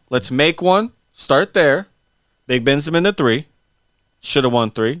 Bowl. Let's make one. Start there. Big Ben's been to 3. Should have won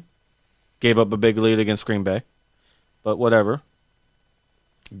 3. Gave up a big lead against Green Bay. But whatever.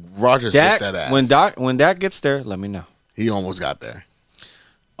 Rogers Dak, kicked that ass. when Dak gets there, let me know. He almost got there.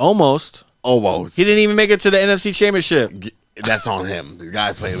 Almost. Almost. He didn't even make it to the NFC Championship. That's on him. The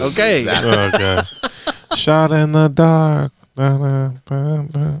guy played. a Okay. disaster. Okay. Shot in the dark. Da, da, da,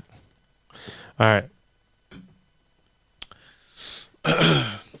 da. All right.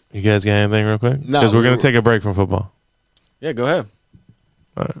 You guys got anything real quick? No, Because we're we going were- to take a break from football. Yeah, go ahead.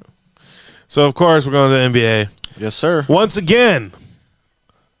 So, of course, we're going to the NBA. Yes, sir. Once again,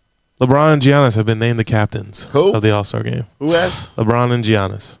 LeBron and Giannis have been named the captains Who? of the All-Star game. Who has? LeBron and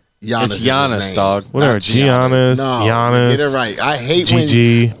Giannis. Giannis It's is his Giannis, name. dog. Whatever, Not Giannis, No, Giannis, get it right. I hate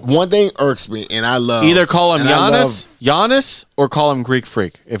GG. when one thing irks me, and I love Either call him and I Giannis, or call him Greek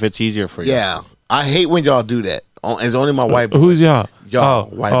Freak if it's easier for you. Yeah, I hate when y'all do that. It's only my white boys. Who's y'all? Y'all,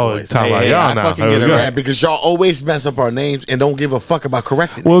 oh, white oh, boys. talking about Hey, y'all I now. fucking Here get we it go. right. Yeah, because y'all always mess up our names and don't give a fuck about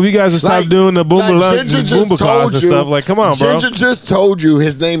correcting. Well, if you guys would stop Like- doing the like Ginger boomba claws and stuff, like, come on, bro. Ginger just told you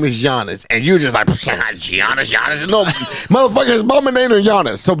his name is Giannis, and you just like Giannis. No, motherfucker, his mama named her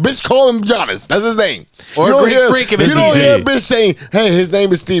Giannis, so bitch call him Giannis. That's his name. Or you don't Greek hear, Freak if you it's don't easy. hear a bitch saying, "Hey, his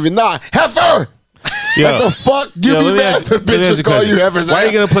name is Steven." Nah, heifer. Yeah. What the fuck? You Yeah, be let me mad ask- if a let me bitch ask just you a call question. you heifer. Why are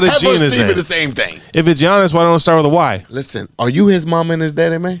you gonna put a G in his Steven name? the same thing. If it's Giannis, why don't it start with a Y? Listen, are you his mama and his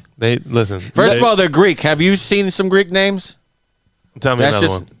daddy, man? They listen. First of all, they're Greek. Have you seen some Greek names? tell me That's another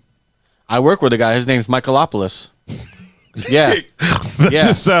just. one. I work with a guy. His name's Michaelopoulos. Yeah. That Yeah.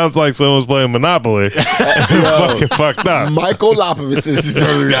 just sounds like someone's playing Monopoly. Fucking fucked up. Michael Lopez is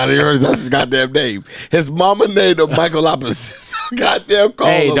that's his goddamn name. His mama named him Michael Lopez. Goddamn call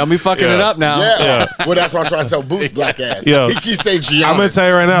Hey, him. don't be fucking it up now. Yeah. Well, that's what I'm trying to tell Boost black ass. Yo. He keeps saying Giannis. I'm gonna tell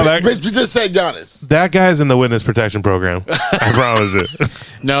you right now that Bitch, just say Giannis. that guy's in the witness protection program. I promise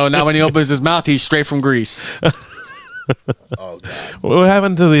it. No, not when he opens his mouth. He's straight from Greece. Oh God. What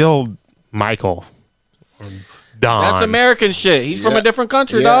happened to the old Michael? Don. That's American shit. He's from Yeah. a different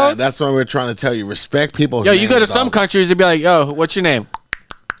country, Yeah, dog. that's what we're trying to tell you. Respect people. Yo, you go to some countries and be like, yo, what's your name?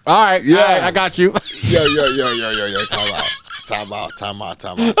 All right, Yeah. all right, I got you. Yo. Time out.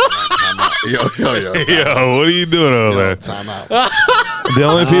 Yo. Yo, what are you doing over there? Time out. The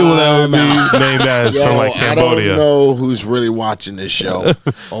only people that would be named as from like I Cambodia. don't know who's really watching this show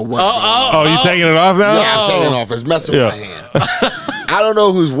or what's going on. Oh, you taking it off now? Yeah, I'm taking it off. It's messing with Yeah. my hand. I don't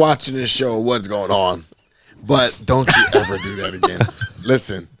know who's watching this show or what's going on, but don't you ever do that again.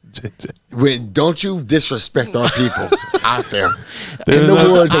 Listen, Don't you disrespect our people out there. In the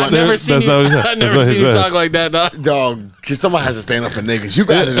words of I've never seen you talk like that, dog. Because someone has to stand up for niggas. You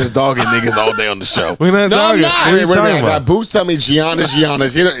guys are just dogging niggas all day on the show. We're not dogging. not. What are you talking about? Boots tell me Giannis.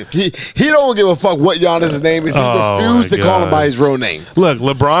 He don't give a fuck what Giannis' name is. He refused to call him by his real name. Look,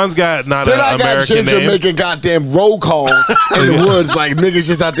 LeBron's got not an American got Ginger name. making goddamn roll calls in the woods, like niggas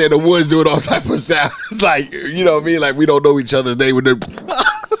just out there in the woods doing all type of sounds. Like, you know what I mean? Like we don't know each other's name with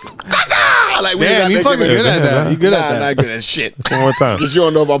the. Like, damn, you fucking good at that. You good at that. Not good at shit. One more time. Because you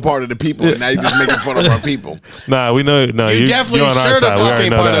don't know if I'm part of the people. And now you just making fun of our people. Nah, we know. No, You definitely you're on our sure the side. We fuck already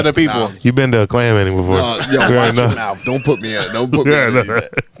ain't know part that. of the people. You've been to a clan meeting before. Yo, We already watch know. your mouth. Don't put me in. Don't put me in.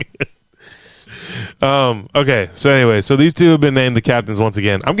 Okay. So anyway, so these two have been named the captains once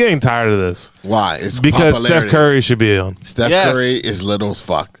again. I'm getting tired of this Why? It's because popularity. Steph Curry should be on. Steph Yes. Curry is little as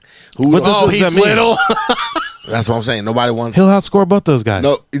fuck. What does He's that mean? little. That's what I'm saying. Nobody wants. He'll outscore both those guys.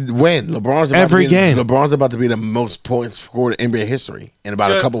 No, when LeBron's about Every to be, game. LeBron's about to be the most points scored in NBA history in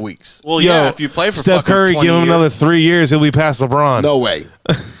about a Yeah. couple weeks. Well, Yo, yeah, if you play for Steph fucking Curry, 20 give him another years. 3 years, he'll be past LeBron. No way.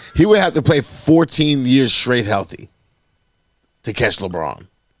 He would have to play 14 years straight healthy to catch LeBron.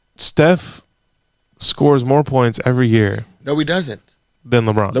 Steph scores more points every year No, he doesn't. than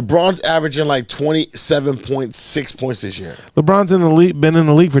LeBron. LeBron's averaging like 27.6 points this year. LeBron's in the league, been in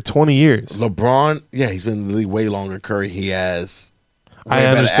the league for 20 years. LeBron, yeah, he's been in the league way longer. Curry, he has. I way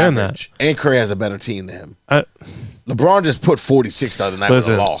better understand average. And Curry has a better team than him. I- LeBron just put 46 the other night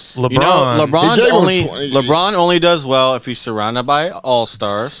Listen, with a loss. LeBron. You know, He gave him 20. LeBron only does well if he's surrounded by all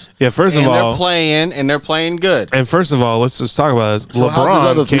stars. Yeah, first of and all, they're playing good. and first of all, let's just talk about this. So how's his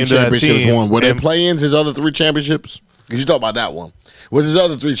other LeBron three came to that championships team. won? Were they and- play-ins, his other three championships? Because you talk about that one. Was his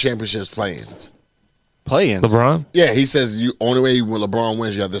other three championships play-ins? Play-ins. LeBron? Yeah, he says you only way when LeBron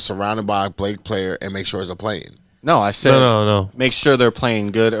wins, you have to surrounded by a Blake player and make sure it's a play-in. No, I said No. make sure they're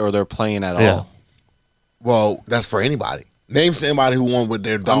playing good or they're playing at Yeah. all. Well, that's for anybody. Name somebody who won with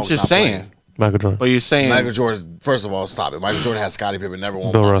their dogs. I'm just not saying. playing. Michael Jordan. But you're saying Michael Jordan, first of all, stop it. Michael Jordan had Scottie Pippen, never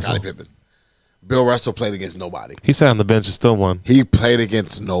won Bill without Russell. Scottie Pippen. Bill Russell played against nobody. He sat on the bench and still won. He played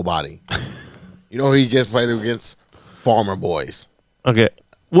against nobody. You know who he gets played against? Farmer boys. Okay.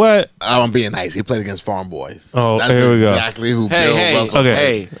 What? I'm being nice. He played against farm boys. Oh, that's here we go. exactly who Hey, Bill hey, Russell. Okay.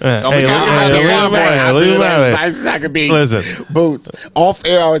 hey. Yeah. Don't be Hey, talking hey, about hey, the leave farm him alone. boys. Leave him out of it. Nice as I could be. Listen. Boots. Off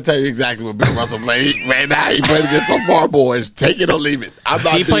air, I would tell you exactly what Bill Russell played. Right now, he played against some farm boys. Take it or leave it. I'm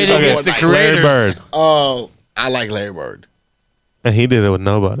not He played doing against no the more night. Larry Creators. Bird. Oh, I like Larry Bird. And he did it with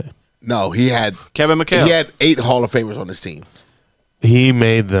nobody. No, he had Kevin McHale. he had 8 Hall of Famers on his team. He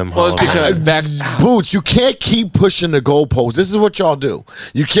made them. Well, it's Hall of because Fame. back Boots, you can't keep pushing the goalpost. This is what y'all do.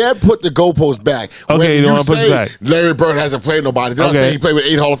 You can't put the goalpost back. Okay, When you don't wanna put it say back. Larry Bird hasn't played nobody. Then I'll Okay. say he played with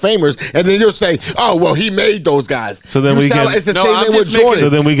 8 Hall of Famers, and then you'll say, "Oh, well, he made those guys." So then You we sound can- like it's the No, same I'm thing with just making- Jordan. So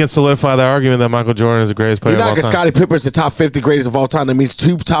then we can solidify the argument that Michael Jordan is the greatest player You're of all not time. Scottie Pippen's the top 50 greatest of all time. That means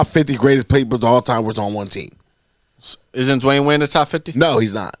 2 top 50 greatest players of all time was on one team. isn't Dwayne Wade in the top 50? No,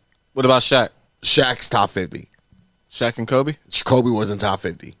 he's not. What about Shaq? Shaq's top 50. Shaq and Kobe? Kobe wasn't top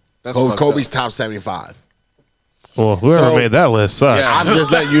 50. That's fucked Kobe's up. top 75. Well, whoever So- made that list sucks. Yeah. I'm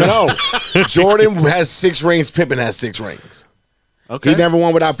just letting you know. Jordan has 6 rings. Pippen has 6 rings. Okay. He never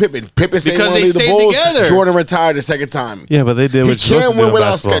won without Pippen. Pippen said he Because wanted to they leave the stayed Bulls. together. Jordan retired the second time. Yeah, but they did He what you're supposed can't to do win in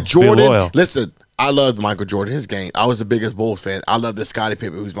without basketball. Scott. Be loyal. Jordan, listen, I loved Michael Jordan, his game. I was the biggest Bulls fan. I loved the Scottie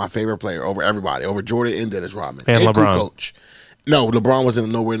Pippen, who's my favorite player over everybody, over Jordan and Dennis Rodman. And good LeBron. coach. No, LeBron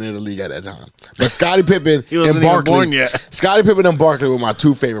wasn't nowhere near the league at that time. But Scottie Pippen He wasn't and even Barkley. born yet. Scottie Pippen and Barkley were my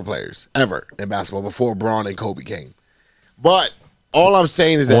 2 favorite players ever in basketball before Braun and Kobe came. But all I'm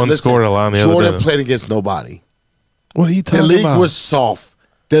saying is that One scored a lot and the other Jordan didn't. played against nobody. What are you The talking league about? was soft.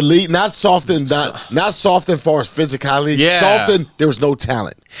 The league not soft and not soft as far as physicality. Yeah. Soft and there was no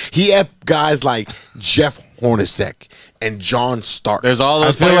talent. He had guys like Jeff Hornacek and John Stark. There's all I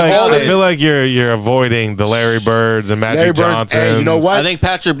those feel players. like always. you're avoiding the Larry Birds and Magic Larry Bird. Johnson. Hey, you know what? I think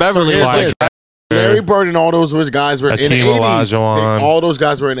Patrick Beverly here's is this. Larry Bird and all those guys were in the Hakeem 80s. Olajuwon. All those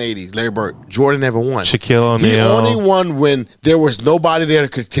guys were in the 80s. Larry Bird. Jordan never won. Shaquille He O'Neal. only won when there was nobody there to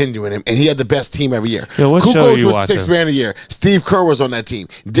continue in him, and he had the best team every year. Yo, what show Kukoc you was watching? 6th man of the year. Steve Kerr was on that team.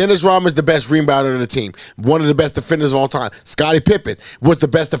 Dennis Rodman's the best rebounder of the team. One of the best defenders of all time. Scottie Pippen was the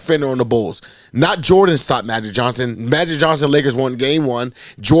best defender on the Bulls. Not Jordan stopped Magic Johnson. Magic Johnson, Lakers won game 1.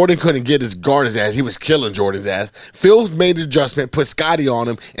 Jordan couldn't get his guard his ass. He was killing Jordan's ass. Phil made the adjustment, put Scottie on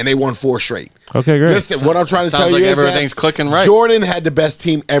him, and they won 4 straight. Okay, great. Listen, what I'm trying to Sounds tell like you is everything's that clicking right. Jordan had the best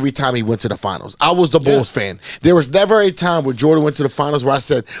team every time he went to the finals. I was the Bulls fan. There was never a time where Jordan went to the finals where I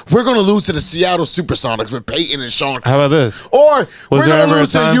said, we're going to lose to the Seattle Supersonics with Peyton and Sean. How about this? Or we're there going to ever a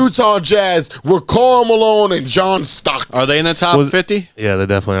lose to time- Utah Jazz with Karl Malone and John Stockton. Are they in the top 50? Yeah, they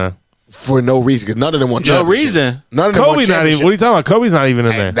definitely are. For no reason, because none of them won No championships. reason. None of them won Kobe's not even. championships. What are you talking about? Kobe's not even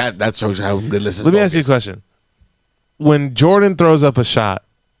in there. That shows you how the list is Let me ask you a bogus. question. When Jordan throws up a shot,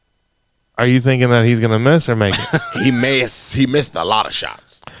 are you thinking that he's going to miss or make it? He missed a lot of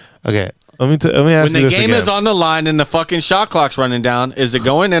shots. Okay. Let me ask When you the this game again. is on the line and the fucking shot clock's running down, is it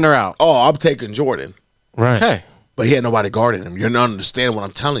going in or out? Oh, I'm taking Jordan. Right. Okay. But he had nobody guarding him. You're not understanding what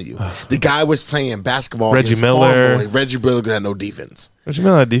I'm telling you. The guy was playing basketball. Reggie against Miller. Farm Boy. Reggie Miller had no defense. What you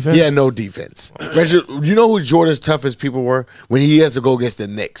mean that defense? He had no defense. Reggie, you know who Jordan's toughest people were? When he has to go against the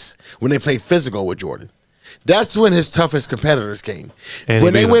Knicks. When they played physical with Jordan. That's when his toughest competitors came. And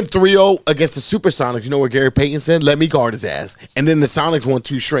When he they beat went 3-0 against the Supersonics, you know what Gary Payton said? Let me guard his ass. And then the Sonics won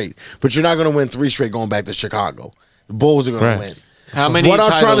 2 straight. But you're not going to win 3 straight going back to Chicago. The Bulls are going Right. to win. How many What I'm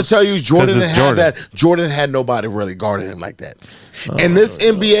trying to titles- tell you is Jordan 'Cause it's had Jordan. that. Jordan had nobody really guarding him like that. In this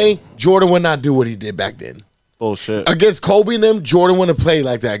NBA, Jordan would not do what he did back then. Bullshit. Against Kobe and them, Jordan wouldn't play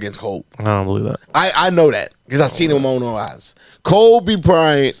like that against Kobe. I don't believe that. I know that because I've seen him with my own eyes. Kobe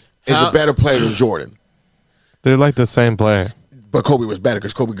Bryant is How- a better player than Jordan. They're like the same player. But Kobe was better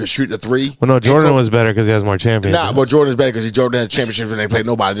because Kobe could shoot the 3. Well, no, And Jordan Kobe- was better because he has more champions. Nah, but Jordan's better because Jordan had championships when they played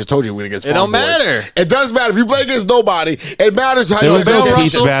nobody. I just told you when it gets. It don't matter. It does matter if you play against nobody. It matters how there you was play no Bill peach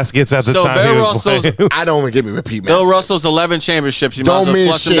against. Russell- baskets at the so time. Bill he was Russell's- playing. I don't even give me repeat. Bill Master. Russell's 11 championships. You might as Don't well mean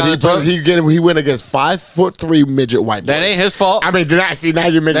flush him shit. down He, the toilet. he went against 5'3" midget white boys. That ain't his fault. I mean, did I see now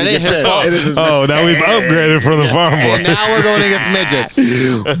you're making That me ain't get his pissed. fault. It is his Oh, now we've upgraded from the farm And boy. now we're going against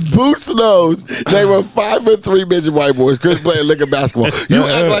midgets. Boots knows they were 5'3" midget white boys. Couldn't play a lick of basketball. You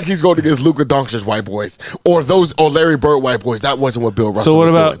act like he's going against Luka Doncic's white boys or Larry Bird white boys. That wasn't what Bill Russell So what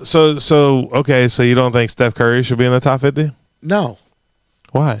was about doing. so okay? So you don't think Steph Curry should be in the top 50? No.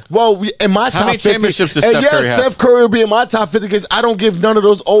 Why? Well, in my How top many 50, championships does and Steph yes, Curry have? Steph Curry will be in my top 50 because I don't give none of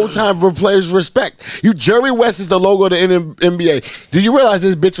those old time players respect. Jerry West is the logo of the NBA. Do you realize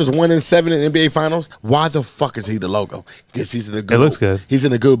this bitch was 1-7 in NBA Finals? Why the fuck is he the logo? Because he's in the good. It looks good. He's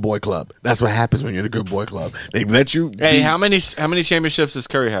in the good boy club. That's what happens when you're in the good boy club. They let you. Hey, be- how many championships does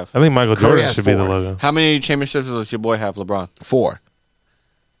Curry have? I think Michael Curry Jordan has should be the 4. logo. How many championships does your boy have, LeBron? 4.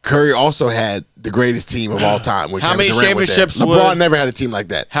 Curry also had the greatest team of all time. when How Kevin many Durant was there. championships LeBron would- never had a team like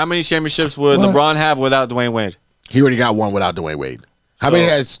that. How many championships would What? LeBron have without Dwayne Wade? He already got one without Dwayne Wade. How many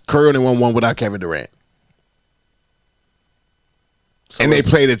has Curry only won one without Kevin Durant? So And they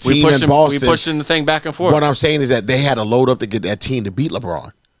played a team in Boston. We pushing the thing back and forth. What I'm saying is that they had to load up to get that team to beat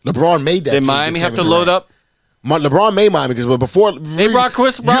LeBron. LeBron made that Did team. Miami beat have to Kevin load Durant. up? LeBron made Miami because before They brought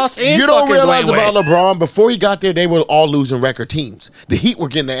Chris Ross and you don't fucking realize Dwayne about Wade. LeBron. Before he got there, they were all losing record teams. The Heat were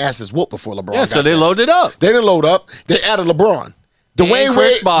getting their asses whooped before LeBron. Yeah, got so they there. loaded up. They didn't load up. They added LeBron. Dwayne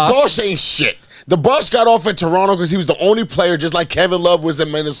Chris Wade, Bosh. Bosh ain't shit. The Bosh got off in Toronto because he was the only player, just like Kevin Love was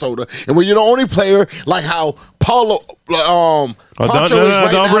in Minnesota. And when you're the only player, like how Paulo, Oh, Pancho don't is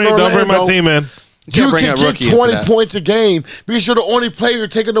right now in don't bring my Orlando, team in. Can't you bring can a get rookie into 20 that. points a game because you're the only player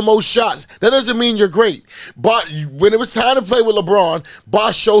taking the most shots. That doesn't mean you're great. But when it was time to play with LeBron,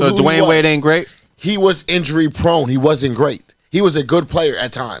 Bosh showed So who he Dwayne was. Wade ain't great? He was injury prone. He wasn't great. He was a good player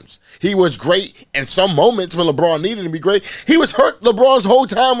at times. He was great in some moments when LeBron needed to be great. He was hurt LeBron's whole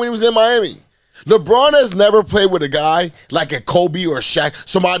time when he was in Miami. LeBron has never played with a guy like a Kobe or a Shaq,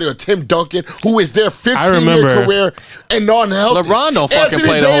 somebody or Tim Duncan, who is their 15-year remember- career and non-healthy. LeBron don't fucking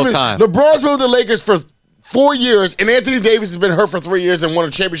play the whole time. LeBron's been with the Lakers for 4 years, and Anthony Davis has been hurt for 3 years and won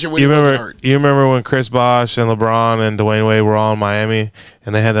a championship when You he wasn't remember? hurt. You remember when Chris Bosh and LeBron and Dwayne Wade were all in Miami,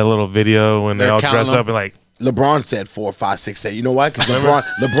 and they had that little video when they They're all counting dressed them. up and like. LeBron said 4, 5, 6, 7. You know why? Because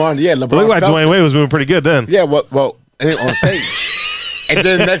LeBron, It looked like felt- Dwayne Wade was moving pretty good then. Yeah, well, and on stage. And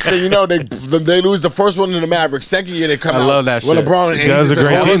then next thing you know, they lose the first one in the Mavericks. Second year they come out. I love that with shit. LeBron. That was a great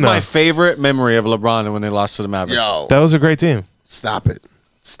That team, was my though. favorite memory of LeBron when they lost to the Mavericks. Yo, That was a great team. stop it.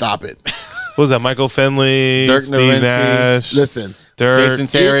 Stop it. What was that? Michael Finley, Dirk Steve Nowitzki. Nash, Listen. Dirk. Jason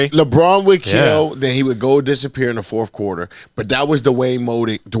Terry. LeBron would kill, Yeah. then he would go disappear in the fourth quarter. But that was Dwayne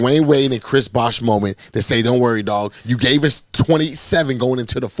Wade and Chris Bosh moment to say, don't worry, dog. You gave us 27 going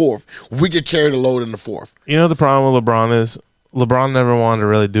into the fourth. We could carry the load in the fourth. You know the problem with LeBron is LeBron never wanted to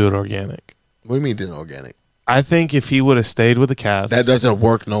really do it organic. What do you mean didn't organic? I think if he would have stayed with the Cavs, That doesn't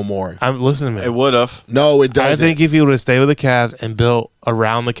work no more. listen to me. It would have. No, it doesn't. I think if he would have stayed with the Cavs and built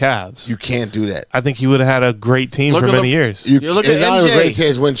around the Cavs, you can't do that. I think he would have had a great team Look for at many Le- years. You look it's at not a MJ. great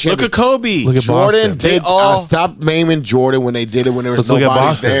chance to win Look champion. at Kobe. Look at Jordan Boston. did. They all- I stopped naming Jordan when they did it when there was Let's look at nobody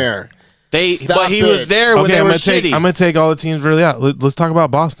Boston. there. But he was there when they were shitty. I'm gonna take all the teams really out. Let's talk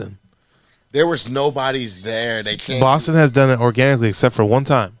about Boston. There was nobody's there. They can't. Boston has done it organically except for one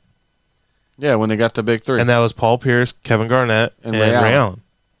time. Yeah, when they got the big three. And that was Paul Pierce, Kevin Garnett, and Ray Allen. Allen.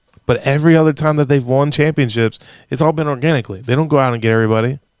 But every other time that they've won championships, it's all been organically. They don't go out and get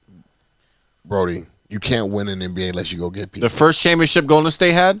everybody. Brody, you can't win an NBA unless you go get people. The first championship Golden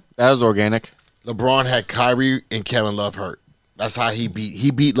State had, that was organic. LeBron had Kyrie and Kevin Love hurt. That's how he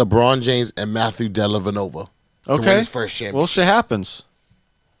beat LeBron James and Matthew Dellavedova. To win his first championship. Well, shit happens.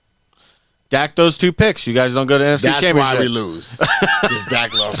 Dak those 2 picks. You guys don't go to NFC Championship. That's why we lose. Because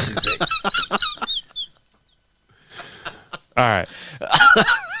Dak lost 2 picks. All right.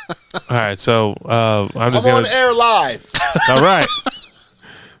 All right. So I'm just on air live. All right.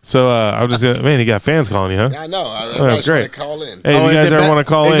 So I'm just gonna. Man, you got fans calling you, huh? I know. That's great. Call in. Hey, if you guys ever want to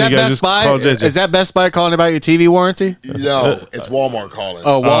call in, you guys Best just Buy? call JJ. Is that Best Buy calling about your TV warranty? No, it's Walmart calling.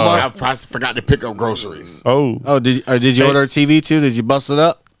 Oh, Walmart. I forgot to pick up groceries. Oh, Did you order a TV too? Did you bust it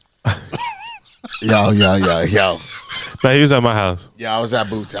up? Yo. No, he was at my house. Yeah, I was at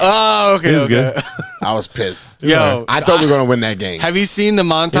Boots' house. Oh, okay. He was good. I was pissed. Yo, I thought we were gonna win that game. have you seen the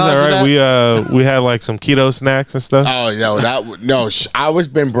montage? Is that of right? that? We had like some keto snacks and stuff. Oh no, I was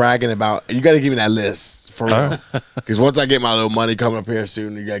been bragging about. You got to give me that list for real. Because once I get my little money coming up here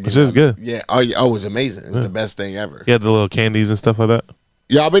soon, you got to get. Which is good. Yeah. Oh, it was amazing. It was the best thing ever. You had the little candies and stuff like that.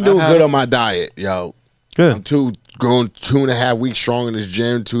 Yo, I've been doing good on my diet. Yo, Good. I'm going 2.5 weeks strong in this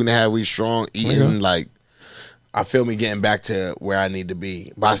gym. 2.5 weeks strong eating like. I feel me getting back to where I need to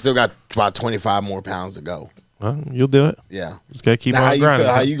be, but I still got about 25 more pounds to go. Well, you'll do it. Yeah. Just gotta keep Now, on how you grinding.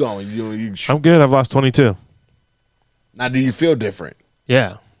 feel? How you going? You I'm good. I've lost 22. now, do you feel different?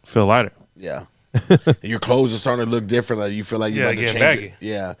 Yeah, feel lighter. Yeah. Your clothes are starting to look different. Like you feel like you're about to getting change baggy. it.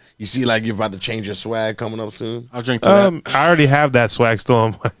 Yeah. You see like you're about to change your swag coming up soon. I'll drink to that. I already have that swag still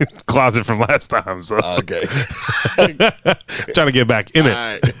in my closet from last time, so Okay. trying to get back in it.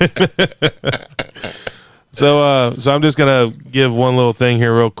 All right. So I'm just gonna give one little thing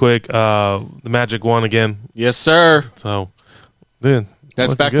here real quick. The Magic won again. Yes, sir. So, dude, That's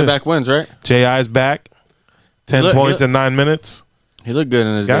looking back-to-back wins, right? J.I.'s back. 10 points in 9 minutes. He looked good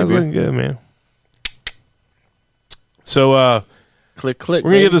in his Guys debut. looking good, man. So Click. we're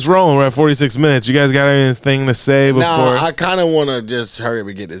gonna get this rolling. We're at 46 minutes. You guys got anything to say before? Now, I kind of want to just hurry up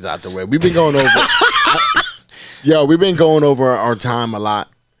and get this out the way. We've been going over. We've been going over our time a lot.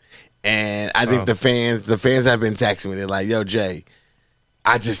 And I think the fans have been texting me. They're like, "Yo, Jay,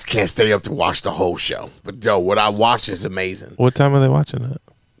 I just can't stay up to watch the whole show. But yo, what I watch is amazing." What time are they watching that?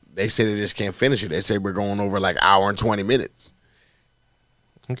 They say they just can't finish it. They say we're going over like hour and 20 minutes.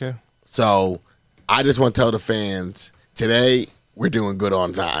 Okay. So I just want to tell the fans today we're doing good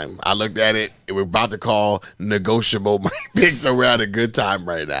on time. I looked at it. And we're about to call negotiable Mike Picks. So we're at a good time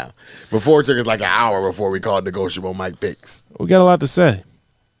right now. Before it took us like an hour before we called negotiable Mike Picks. We got a lot to say.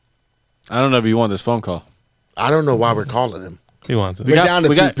 I don't know if you want this phone call. I don't know why we're calling him. He wants it. We're down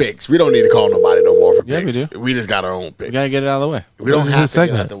to 2 picks. We don't need to call nobody no more for Yeah, we picks. do. We just got our own picks. We got to get it out of the way. We don't This is have his to get it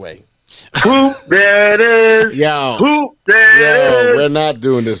segment. out the way. Whoop, there it is. Yo, Whoop, there it is. we're not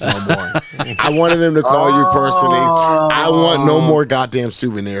doing this no more. I wanted him to call you personally. I want no more goddamn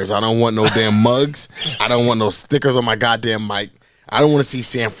souvenirs. I don't want no damn mugs. I don't want no stickers on my goddamn mic. I don't want to see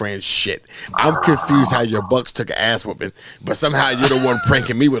San Fran shit. I'm confused how your Bucks took an ass whooping, but somehow you're the one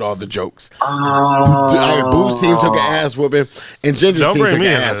pranking me with all the jokes. Boo's team took an ass whooping, and Ginger's Don't team bring took me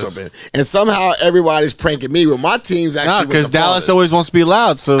an in ass this. whooping. And somehow everybody's pranking me with my team's actually. No, because with the Dallas fathers. always wants to be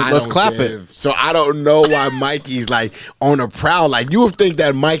loud, so I let's don't clap give. it. So I don't know why Mikey's like on a prowl. Like you would think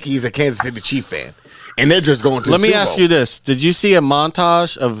that Mikey's a Kansas City Chief fan, and they're just going to. Let me Super ask Bowl. you this: did you see a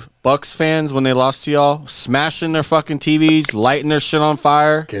montage of Bucks fans when they lost to y'all, smashing their fucking TVs, lighting their shit on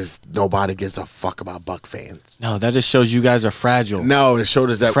fire? Because nobody gives a fuck about Buck fans. No, that just shows you guys are fragile. No, it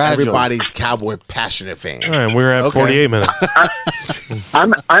showed us that Fragile. everybody's Cowboy passionate fans. All right, we're at Okay. 48 minutes.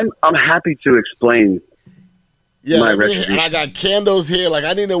 I'm happy to explain. Yeah, My let me- retribution. and I got candles here. Like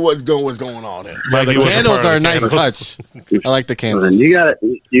I didn't know what's going on here. Like, The he wasn't candles part of are a the nice candles. touch. I like the candles.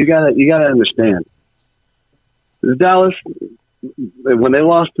 Listen, you gotta understand. The Dallas, when they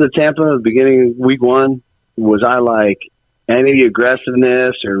lost to Tampa at the beginning of week 1, was I like any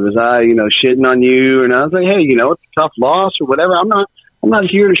aggressiveness or was I, shitting on you? And I was like, hey, it's a tough loss or whatever. I'm not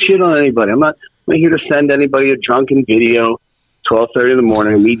here to shit on anybody. I'm not here to send anybody a drunken video 12:30 in the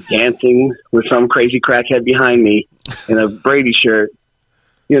morning of me dancing with some crazy crackhead behind me in a Brady shirt.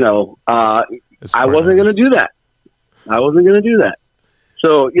 It's I wasn't going to do that.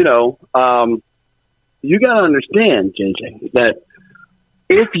 So, you got to understand, JJ, that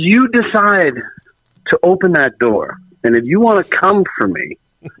if you decide to open that door and if you want to come for me,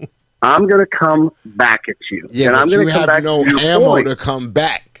 I'm going to come back at you. Yeah, and but I'm you going to come have back no to your ammo point. to come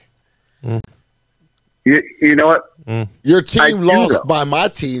back. You know what? Your team I do, lost though. by my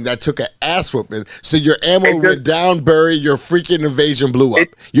team that took an ass whooping. So your ammo It went down, Barry. Your freaking invasion blew up.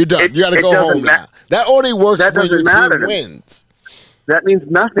 It- You're done. You got to it go doesn't home ma- now. That only works That when your doesn't matter team to me. wins. That means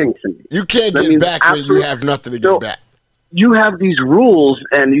nothing to me. You can't That get means back when you have nothing to get So, back. You have these rules,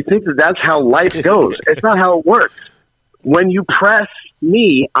 and you think that that's how life goes. It's not how it works. When you press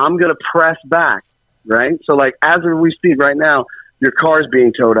me, I'm going to press back, right? So, like, as we speak right now, your car's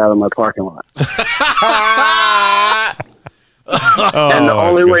being towed out of my parking lot. And the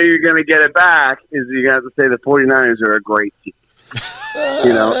only way you're going to get it back is you're going to have to say the 49ers are a great team.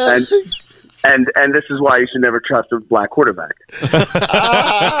 You know, and this is why you should never trust a black quarterback.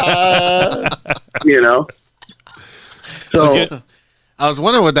 You know? So, I was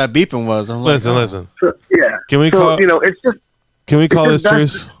wondering what that beeping was. I'm like, listen. yeah. Can we call? You know, it's just Can we call this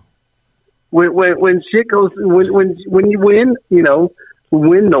because truce? when shit goes when you win, you know,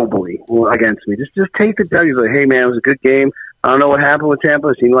 win nobly against me. Just take the W. Like, hey man, it was a good game. I don't know what happened with Tampa.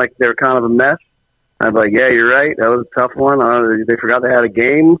 It seemed like they were kind of a mess. I'd be like, yeah, you're right. That was a tough one. They forgot they had a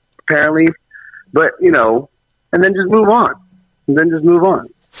game apparently, but you know, and then just move on.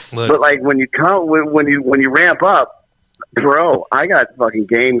 Look, But like when you ramp up. Bro, I got fucking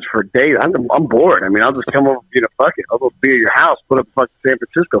games for days. I'm bored. I mean, I'll just come over, fuck it. I'll go be at your house, put up a fucking San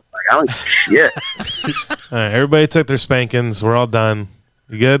Francisco flag. I don't give a shit. all right, everybody took their spankings. We're all done.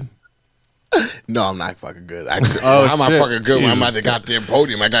 You good? No, I'm not fucking good. I'm shit. not fucking good when I'm at the goddamn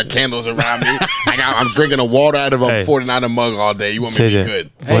podium. I got candles around me. I'm drinking a water out of a Hey. 49er mug all day. You want me to JJ. be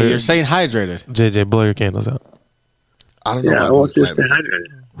good? Hey, you're staying hydrated. JJ, blow your candles out. I don't know Yeah, I why want those this to planets- hydrate.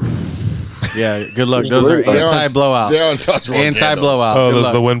 Yeah, good luck. Those are They're un- anti-blowout. They're untouchable. Anti-blowout. Oh, Good those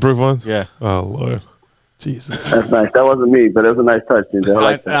luck. are the windproof ones? Yeah. Oh, Lord. Jesus. That's nice. That wasn't me, but it was a nice touch, dude. I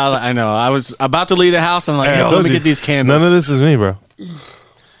like that. I know. I was about to leave the house. I'm like, Hey, I yo, told let me you. get these candles. None of this is me, bro.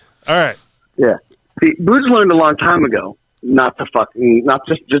 All right. Yeah. See, Boots learned a long time ago not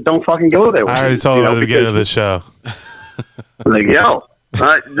just don't fucking go there. With I already me, told him at the beginning of because, this show. like, yo,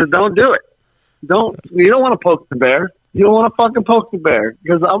 just don't do it. You don't want to poke the bear. You don't want to fucking poke the bear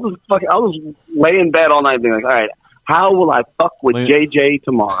because I was laying in bed all night being like, all right, how will I fuck with JJ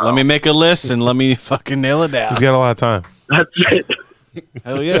tomorrow? Let me make a list and let me fucking nail it down. He's got a lot of time. That's it.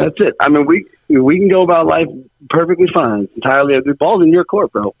 Hell yeah. That's it. I mean, we can go about life perfectly fine. Entirely, the ball's in your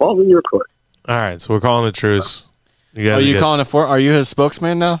court, bro. Ball's in your court. All right, so we're calling a truce. You guys Are you get calling it for? Are you his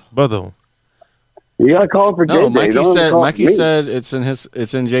spokesman now? both of them? You gotta call for No, JJ. Mikey Don't said. call Mikey me. said it's in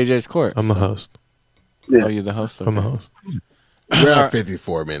JJ's court. I'm the so- host. Yeah. Oh, you're the host. I'm the Okay. host. We're at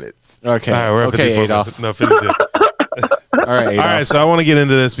 54 minutes. Okay. All right, we're at okay, 54. Adolf. No, 52. All right, Adolf. All right, so I want to get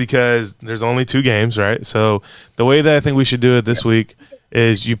into this because there's only 2 games, right? So the way that I think we should do it this week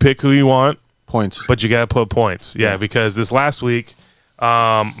is you pick who you want, Points. but you got to put points. Yeah, because this last week,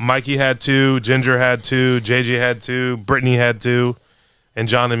 Mikey had 2, Ginger had 2, JJ had 2, Brittany had 2, and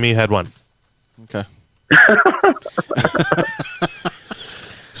John and me had 1. Okay.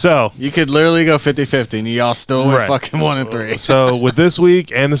 So You could literally go 50-50 and y'all still went Right. fucking 1 and 3. So with this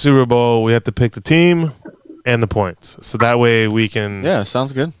week and the Super Bowl, we have to pick the team and the points. So that way we can Yeah,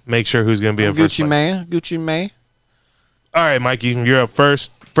 sounds good. make sure who's going to be in first Gucci place. May. Gucci May. All right, Mikey, you're up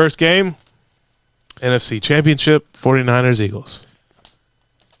first. First game, NFC Championship, 49ers Eagles.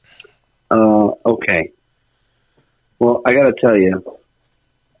 Okay. Well, I gotta tell you,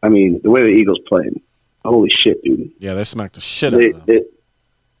 I mean, the way the Eagles played, holy shit, dude. Yeah, they smacked the shit out of them.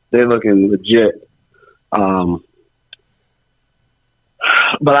 They're looking legit.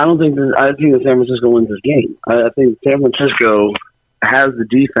 But I think that San Francisco wins this game. I think San Francisco has the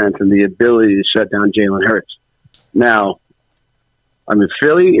defense and the ability to shut down Jalen Hurts. Now, I mean,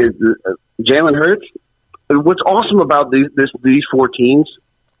 Philly is Jalen Hurts. What's awesome about these 4 teams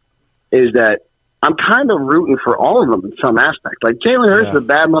is that I'm kind of rooting for all of them in some aspect. Like Jalen Hurts is a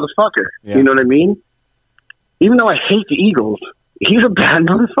bad motherfucker. Yeah. You know what I mean? Even though I hate the Eagles, he's a bad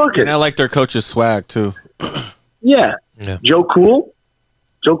motherfucker. And I like their coach's swag, too. Yeah. Yeah. Joe Cool's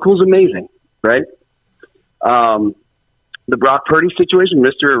amazing, right? The Brock Purdy situation,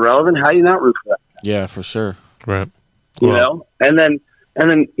 Mr. Irrelevant, how do you not root for that? Yeah, for sure. Right. You know? And then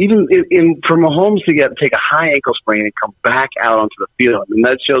even for Mahomes to take a high ankle sprain and come back out onto the field, I mean,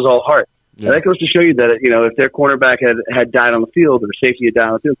 that shows all heart. Yeah. And that goes to show you that, if their cornerback had died on the field or safety had died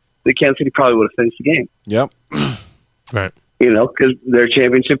on the field, the Kansas City probably would have finished the game, Yep. Right. because they're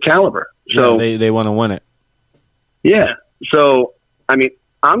championship caliber. So, they want to win it. yeah. So, I mean,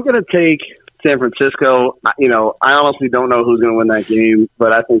 I'm going to take San Francisco. I honestly don't know who's going to win that game,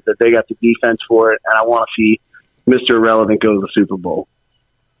 but I think that they got the defense for it, and I want to see Mr. Irrelevant go to the Super Bowl.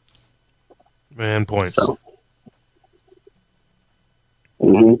 And points. So.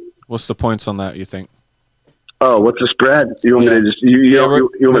 Mm-hmm. What's the points on that, you think? Oh, what's the spread? You want me to just you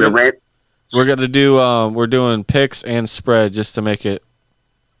want me to rant? We're gonna do we're doing picks and spread just to make it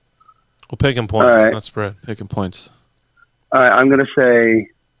We'll pick in points, right. not spread. picking points. All right, I'm going to say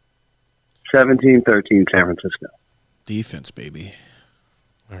 17-13 San Francisco. Defense, baby.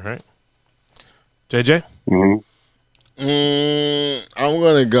 All right. JJ? Mm-hmm. I'm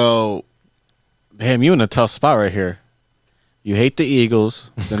gonna go. Damn, you in a tough spot right here. You hate the Eagles.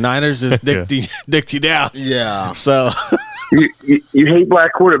 The Niners just dicked you down. Yeah. So you hate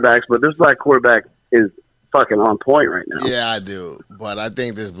black quarterbacks, but this black quarterback is fucking on point right now. Yeah, I do. But I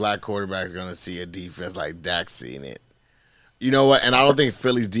think this black quarterback is gonna see a defense like Dak's seen it. You know what? And I don't think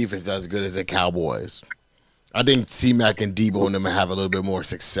Philly's defense is as good as the Cowboys. I think C-Mac and Debo and them have a little bit more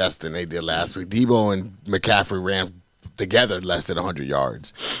success than they did last week. Debo and McCaffrey ran together less than 100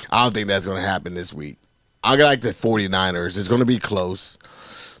 yards. I don't think that's going to happen this week. I like the 49ers. It's going to be close.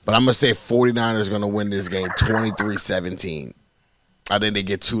 But I'm going to say 49ers going to win this game 23-17. I think they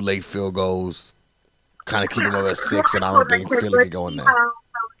get 2 late field goals, kind of keep them up at 6, and I don't think Philly can go in there.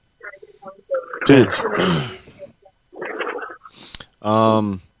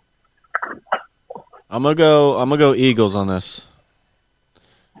 I'm gonna go Eagles on this.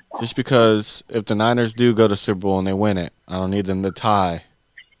 Just because if the Niners do go to Super Bowl and they win it, I don't need them to tie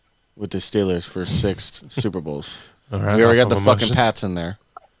with the Steelers for 6 Super Bowls. All right, We already got the fucking Pats in there.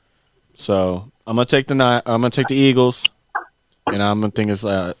 So I'm gonna take the Eagles, and I'm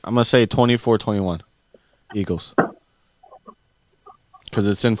gonna say 24-21 Eagles. Because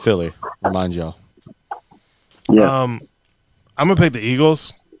it's in Philly, remind y'all. Yeah. I'm going to pick the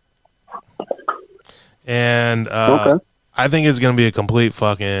Eagles. And Okay. I think it's going to be a complete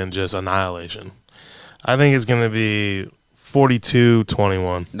fucking just annihilation. I think it's going to be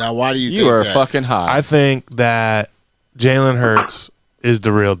 42-21. Now, why do you think You are that? fucking high. I think that Jalen Hurts is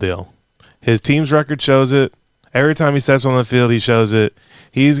the real deal. His team's record shows it. Every time he steps on the field, he shows it.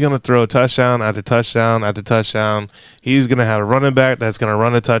 He's going to throw touchdown after touchdown after touchdown. He's going to have a running back that's going to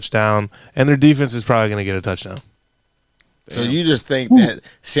run a touchdown, and their defense is probably going to get a touchdown. So you just think that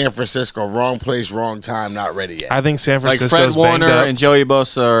San Francisco, wrong place, wrong time, not ready yet? I think San like Francisco's Fred Warner banged up. and Joey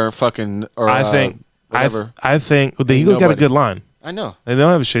Bosa are fucking. Or, I think whatever. I think the Eagles got a nobody. good line. I know. They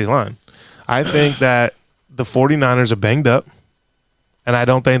don't have a shitty line. I think that the 49ers are banged up, and I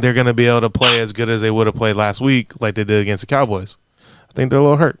don't think they're going to be able to play as good as they would have played last week like they did against the Cowboys. I think they're a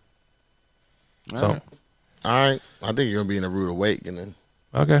little hurt. So, All right. All right. I think you're going to be in a rude awakening.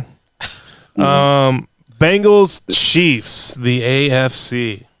 okay. Bengals, Chiefs, the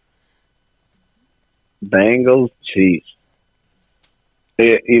AFC. Bengals, Chiefs.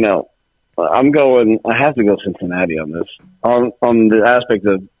 You know, I have to go Cincinnati on this. On the aspect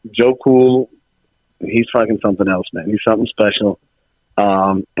of Joe Cool, he's fucking something else, man. He's something special.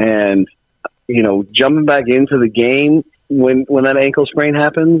 And, you know, jumping back into the game when that ankle sprain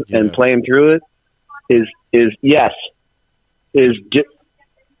happens and playing through it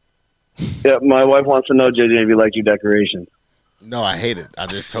my wife wants to know, JJ, if you liked your decorations. No, I hate it. I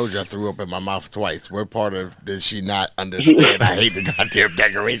just told you I threw up in my mouth twice. What part of did she not understand? I hate the goddamn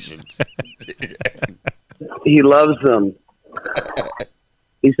decorations. He loves them.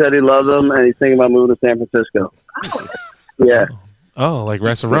 He said he loves them, and he's thinking about moving to San Francisco. Yeah. Oh, like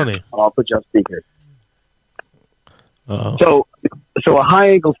Rassaroni. I'll put you on speaker. Uh-oh. So a high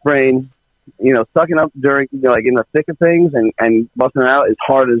ankle sprain, you know, sucking up during, you know, like in the thick of things and busting it out is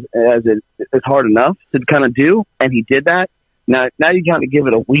hard it's hard enough to kind of do, and he did that. Now you kind of give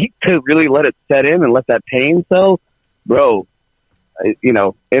it a week to really let it set in and let that pain settle, bro. You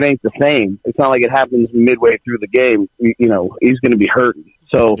know, it ain't the same. It's not like it happens midway through the game. You know, he's going to be hurting.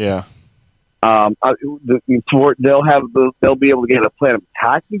 So Yeah. they'll be able to get a plan of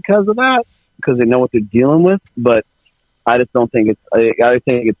attack because of that, because they know what they're dealing with. But I just don't think I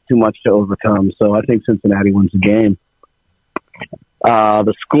think it's too much to overcome. So I think Cincinnati wins the game.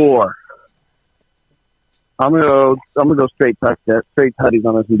 The score. I'm gonna go straight tutties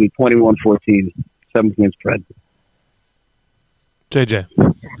on this and be 21-14, 17 spread. JJ.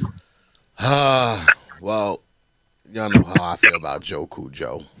 Well, y'all know how I feel about Joe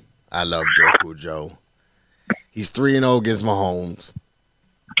Cujo. I love Joe Cujo. He's 3-0 against Mahomes.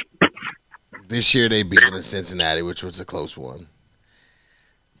 This year they beat him in Cincinnati, which was a close one.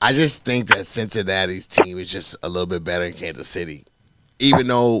 I just think that Cincinnati's team is just a little bit better than Kansas City. Even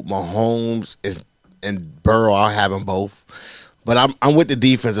though Mahomes and Burrow, I'll have them both. But I'm with the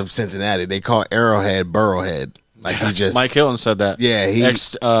defense of Cincinnati. They call Arrowhead Burrowhead. Like he just Mike Hilton said that. Yeah, he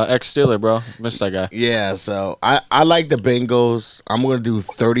ex Steeler, bro. Missed that guy. Yeah, so I like the Bengals. I'm gonna do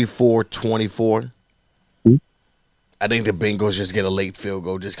 34-24. I think the Bengals just get a late field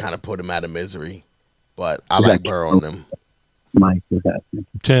goal, just kind of put them out of misery. But I like Burrow on them. Mike was asking.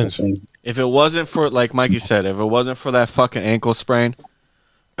 Change. If it wasn't for, like Mikey said, if it wasn't for that fucking ankle sprain,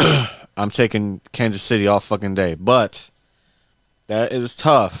 I'm taking Kansas City all fucking day. But that is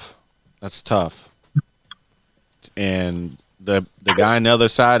tough. That's tough. And the guy on the other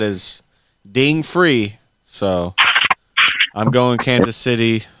side is ding free. So I'm going Kansas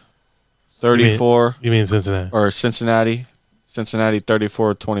City 34. You mean Cincinnati? Or Cincinnati. Cincinnati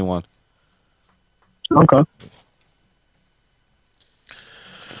 34-21. Okay.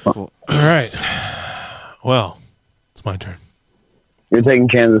 All right. Well, it's my turn. You're taking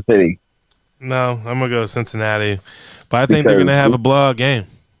Kansas City. No, I'm gonna go Cincinnati, but I think they're gonna have a blowout game.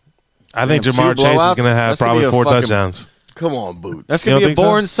 I think Jamar Chase is gonna have probably 4 touchdowns. Come on, Boots. That's gonna be a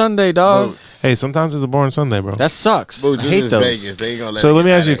boring Sunday, dog. Boots. Hey, sometimes it's a boring Sunday, bro. That sucks. Boots, I this hate is those. Vegas. They ain't gonna let So it let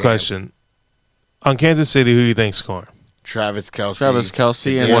me get ask you a out of hand. question. On Kansas City, who do you think scoring? Travis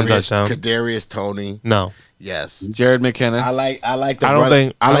Kelce. and one touchdown. Kadarius Toney. No. Yes. Jared McKinnon. I like the I don't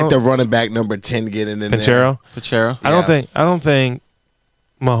think- I I like don't- the running back number 10 getting in there. Pachero. I don't think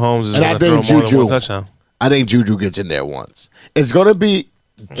Mahomes is And I going to throw think more than Juju. one touchdown. I think Juju gets in there once. It's going to be,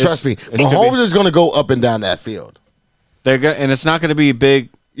 trust me, it's gonna Mahomes be- is going to go up and down that field. And it's not going to be big.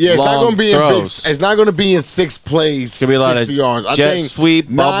 Yeah, it's not long going to be throws. it's not going to be in 6 plays, Gonna be a lot of 60 yards. I jet think sweep,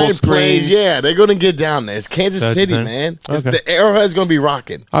 9 bubble plays. screens. Yeah, they're going to get down there. It's Kansas That's City, the thing. man. It's Okay. the Arrowhead's going to be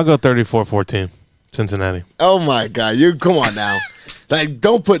rocking. I'll go 34-14, Cincinnati. Oh my God, come on now. Like,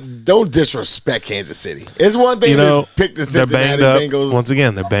 don't disrespect Kansas City. It's one thing You know, to pick the they're Cincinnati banged up. Bengals. Once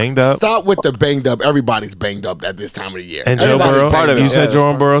again, they're banged up. Stop with the banged up. Everybody's banged up at this time of the year. And Joe Everybody's Burrow, part of it. you Yeah, said that's Joe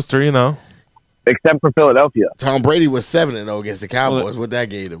part- Burrow's 3-0. Except for Philadelphia. Tom Brady was 7-0 against the Cowboys. What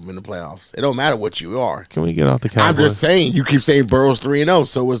that gave him in the playoffs? It don't matter what you are. Can we get off the Cowboys? I'm just saying. You keep saying Burrow's 3-0.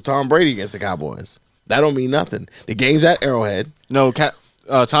 So was Tom Brady against the Cowboys. That don't mean nothing. The game's at Arrowhead. No,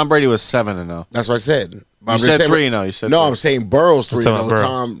 Tom Brady was 7-0. That's what I said. But You I'm just said saying- 3-0. You said No, 3. I'm saying Burrow's 3-0.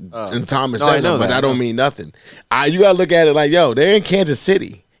 talking about Tom is No, I 7-0, know but that. that don't mean nothing. You gotta look at it like, yo, they're in Kansas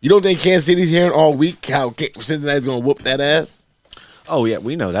City. You don't think Kansas City's hearing all week how Cincinnati's gonna whoop that ass? Oh, yeah,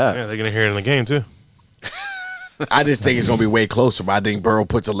 we know that. Yeah, they're going to hear it in the game, too. I just think it's gonna be way closer. But I think Burrow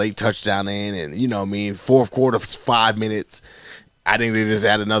puts a late touchdown in, and you know, what I mean, fourth quarter, 5 minutes. I think they just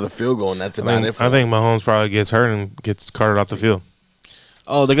add another field goal, and that's about it. For I them. think Mahomes probably gets hurt and gets carted off the field.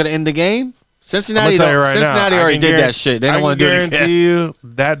 Oh, they're going to end the game? Cincinnati, I'm gonna tell you right Cincinnati now, already did that shit. They don't want to do it again. guarantee you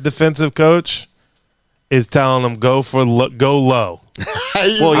that defensive coach is telling them go low.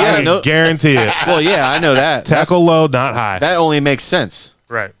 Well, yeah, I can guarantee it. Well, yeah, I know that. Tackle low, not high. That only makes sense.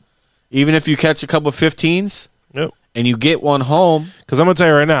 Right. Even if you catch a couple 15s Yep. and you get one home, Because I'm gonna tell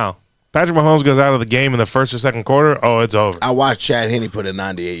you right now, Patrick Mahomes goes out of the game in the first or second quarter. Oh, it's over. I watched Chad Henne put a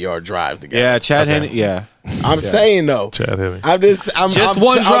 98-yard drive together. yeah, Chad Okay. Henne, yeah. I'm saying though. Chad Henne. I'm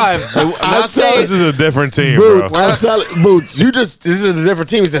One drive. I'm not saying This is a different team, Boots, bro. I'm telling Boots, this is a different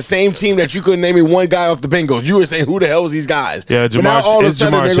team. It's the same team that you couldn't name me one guy off the Bengals. You were saying, who the hell is these guys? Yeah, but now Jamar- all of a it's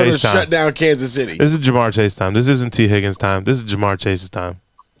sudden Jamar they're going to Chase time. shut down Kansas City. This is Jamar Chase time. This isn't T. Higgins time. This is Jamar Chase's time.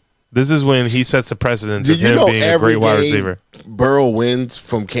 This is when he sets the precedence Do of you him know being a every great wide game receiver. Burrow wins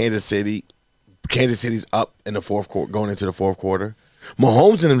from Kansas City? Kansas City's up in the fourth quarter, going into the fourth quarter.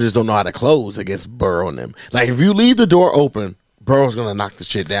 Mahomes and them just don't know how to close against Burrow and them. Like if you leave the door open, Burrow's going to knock the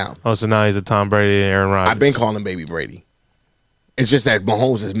shit down. Oh, so now he's a Tom Brady and Aaron Rodgers. I've been calling him Baby Brady. It's just that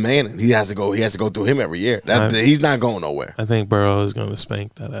Mahomes is manning. He has to go through him every year. He's not going nowhere. I think Burrow is going to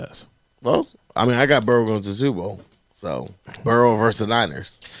spank that ass. Well, I mean, I got Burrow going to the Super Bowl. So Burrow versus the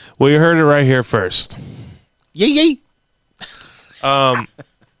Niners. Well, you heard it right here first. Yay.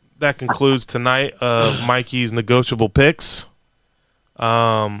 That concludes tonight of Mikey's negotiable picks.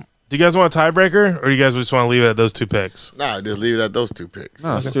 Do you guys want a tiebreaker, or do you guys just want to leave it at those 2 picks? Nah, just leave it at those 2 picks.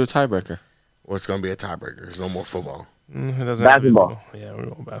 No, let's do a tiebreaker. What's going to be a tiebreaker? There's no more football. It doesn't have to be Basketball. football. Yeah, we're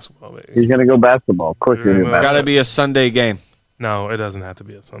going basketball, baby. He's going to go basketball. Of course, he's going to go It's got to basketball. be a Sunday game. No, it doesn't have to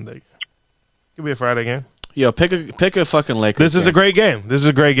be a Sunday game. It could be a Friday game. Yo, pick a fucking Lakers. This is a great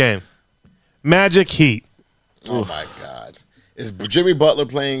game. Magic Heat. Oh, my God. Is Jimmy Butler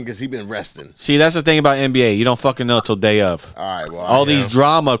playing because he's been resting? See, that's the thing about NBA. You don't fucking know till day of. All right, well, All these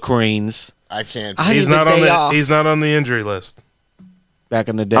drama queens I can't. I He's need not the on day the off. he's not on the injury list. back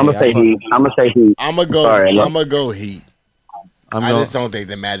in the day. I'm going to say Heat. I'm going to say Heat. I'm going to go. Sorry, I'm look. going to go Heat. I'm I going. just don't think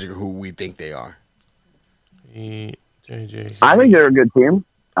the Magic are who we think they are. Heat, JJ. I think they're a good team.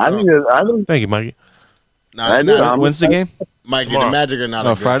 I think Thank you, Mikey. No, I do. not, When's the game? Mikey, Tomorrow. the Magic are not a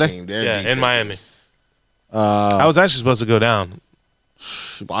good Friday? team. They're a Yeah, decent in Miami. I was actually supposed to go down.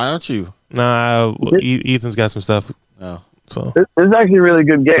 Why aren't you? Nah, Ethan's got some stuff. Oh. So This is actually a really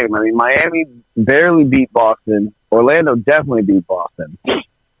good game. I mean, Miami barely beat Boston. Orlando definitely beat Boston.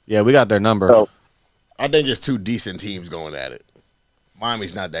 Yeah, we got their number. So, I think it's two decent teams going at it.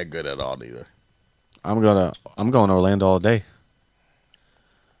 Miami's not that good at all either. I'm going Orlando all day.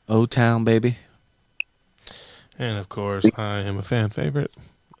 O-Town, baby. and of course I am a fan favorite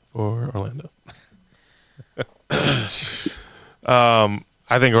for Orlando.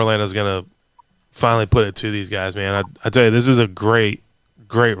 I think Orlando's gonna finally put it to these guys, man. I tell you, this is a great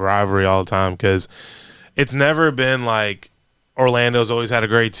rivalry all the time because it's never been like Orlando's always had a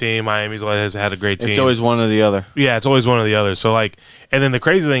great team, Miami's always had a great team. It's always one or the other. Yeah, it's always one or the other. So like, and then the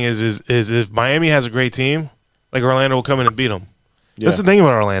crazy thing is if Miami has a great team, like Orlando will come in and beat them. Yeah. That's the thing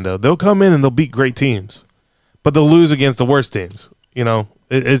about Orlando. They'll come in and they'll beat great teams, but they'll lose against the worst teams. You know,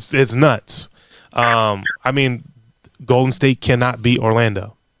 it's nuts. I mean, Golden State cannot beat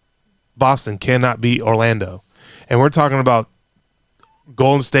Orlando. Boston cannot beat Orlando. And we're talking about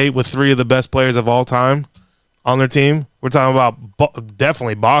Golden State with three of the best players of all time on their team. We're talking about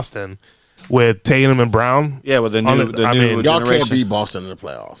definitely Boston with Tatum and Brown. Yeah, with the new y'all generation. can't beat Boston in the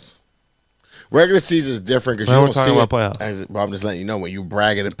playoffs. Regular season is different because you don't see it. Playoffs. But I'm just letting you know when you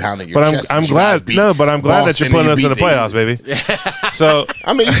bragging and pounding your chest. I'm glad. No, but I'm glad that you're putting us in the playoffs, baby. So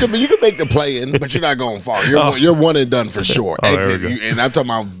I mean, you can make the play in, but you're not going far. You're one and done for sure. Exit. And I'm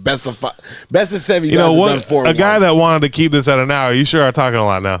talking about best of 7. You guys have done 4-1. A guy that wanted to keep this at an hour. You sure are talking a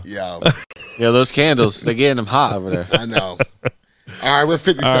lot now. Yeah. Yeah, those candles, they're getting them hot over there. I know. All right, we're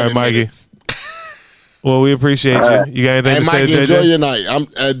 57 All right, Mikey. minutes. Well, we appreciate you. You got anything to say, Mikey, JJ? enjoy your night. I'm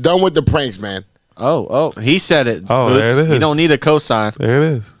done with the pranks, man. Oh, he said it. Oh, Boots. there it is. You don't need a cosign. There it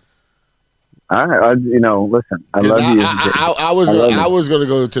is. all right, listen, I love you. I was gonna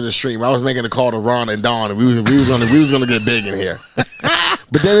go to the stream. I was making a call to Ron and Don, and we was gonna get big in here.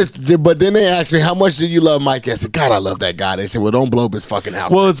 But then they asked me, how much do you love Mike? I said, God, I love that guy. They said, well, don't blow up his fucking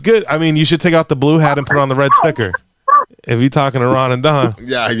house. Well, it's good. I mean, you should take out the blue hat and put on the red sticker. If you're talking to Ron and Don.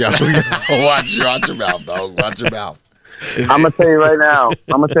 Yeah. Watch your mouth, dog. Watch your mouth. I'm gonna tell you right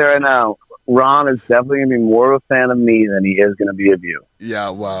now. Ron is definitely gonna be more of a fan of me than he is gonna be of you.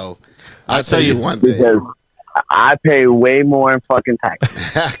 Yeah, well, I'll tell you one thing. Because I pay way more in fucking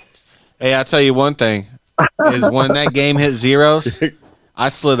taxes. Hey, I'll tell you one thing. Is when that game hit zeros, I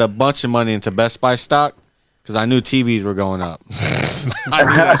slid a bunch of money into Best Buy stock because I knew TVs were going up. I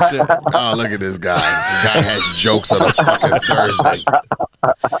knew that shit. Oh, look at this guy. This guy has jokes on a fucking Thursday.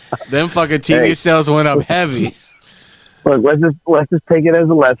 Them fucking TV sales went up heavy. Look, let's just take it as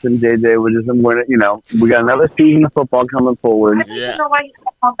a lesson, JJ. We got another season of football coming forward. Yeah. Know why you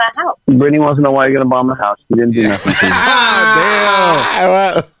bomb that house? Brittany wants to know why you're gonna bomb the house. You didn't do nothing.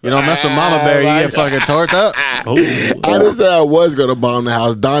 Damn. You don't mess with Mama Bear, you get fucking torqued up. Oh. I didn't say I was gonna bomb the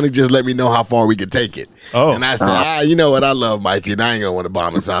house. Donnie just let me know how far we could take it. Oh. And I said, you know what? I love Mikey, and I ain't gonna want to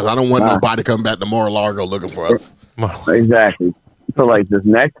bomb his house. I don't want nobody coming back to Mar-a-Lago looking for us. Exactly. So, like, this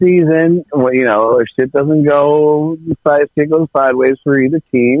next season, if shit doesn't go, shit goes sideways for either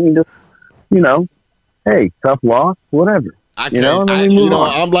team, you just, hey, tough loss, whatever. I can't.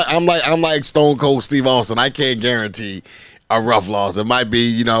 I'm like Stone Cold Steve Austin. I can't guarantee a rough loss. It might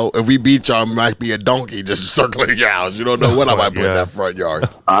be, if we beat y'all, it might be a donkey just circling your house. You don't know what I might put in that front yard.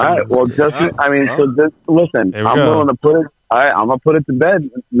 All right. Well, listen. I'm willing to put it. All right, I'm gonna put it to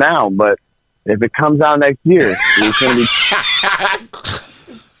bed now, but. If it comes out next year, it's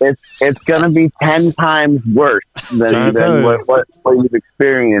gonna be 10 times worse than what you've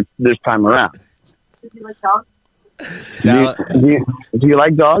experienced this time around. Do you like dogs? Do you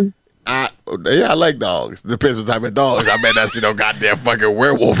like dogs? Yeah, I like dogs. Depends what type of dogs. I bet that's no goddamn fucking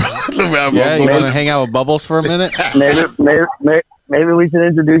werewolf. Yeah, you want to hang out with Bubbles for a minute? Maybe we should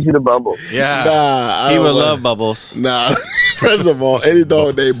introduce you to Bubbles. Yeah, he would love Bubbles. Nah, first of all, any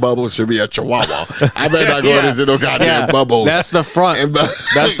dog named Bubbles should be a Chihuahua. I better not go to no goddamn Bubbles. That's the front.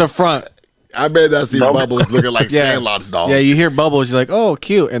 That's the front. I better not see Bubbles looking like Sandlot's dog. Yeah, you hear Bubbles, you're like, oh,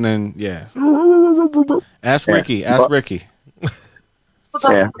 cute, and then ask Ricky. Yeah.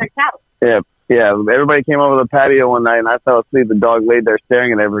 Everybody came over to the patio one night, and I fell asleep. The dog laid there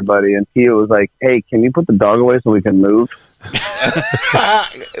staring at everybody, and Tia was like, "Hey, can you put the dog away so we can move?"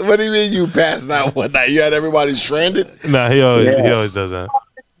 What do you mean you passed out one night? You had everybody stranded? Nah, he always does that.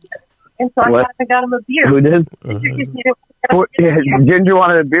 And so I got him a beer. Who did? Ginger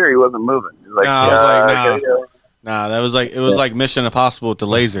wanted a beer. He wasn't moving. He was like, nah. That was like like Mission Impossible with the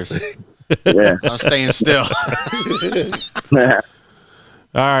lasers. Yeah, I'm staying still.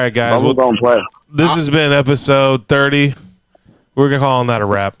 All right, guys. Don't play. This has been episode 30. We're going to call that a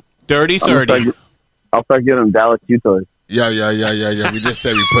wrap. 30-30. I'll start giving them Dallas Q toys. Yeah. We just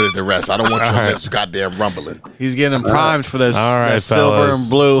said we put it to rest. I don't want your All right. lips goddamn rumbling. He's getting primed for this. All right, that silver fellas. and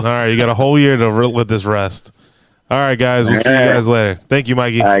blue. All right, you got a whole year to let this rest. All right, guys. We'll see you guys later. Thank you,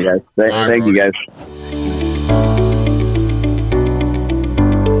 Mikey. All right, guys. Thank you, Brody. guys.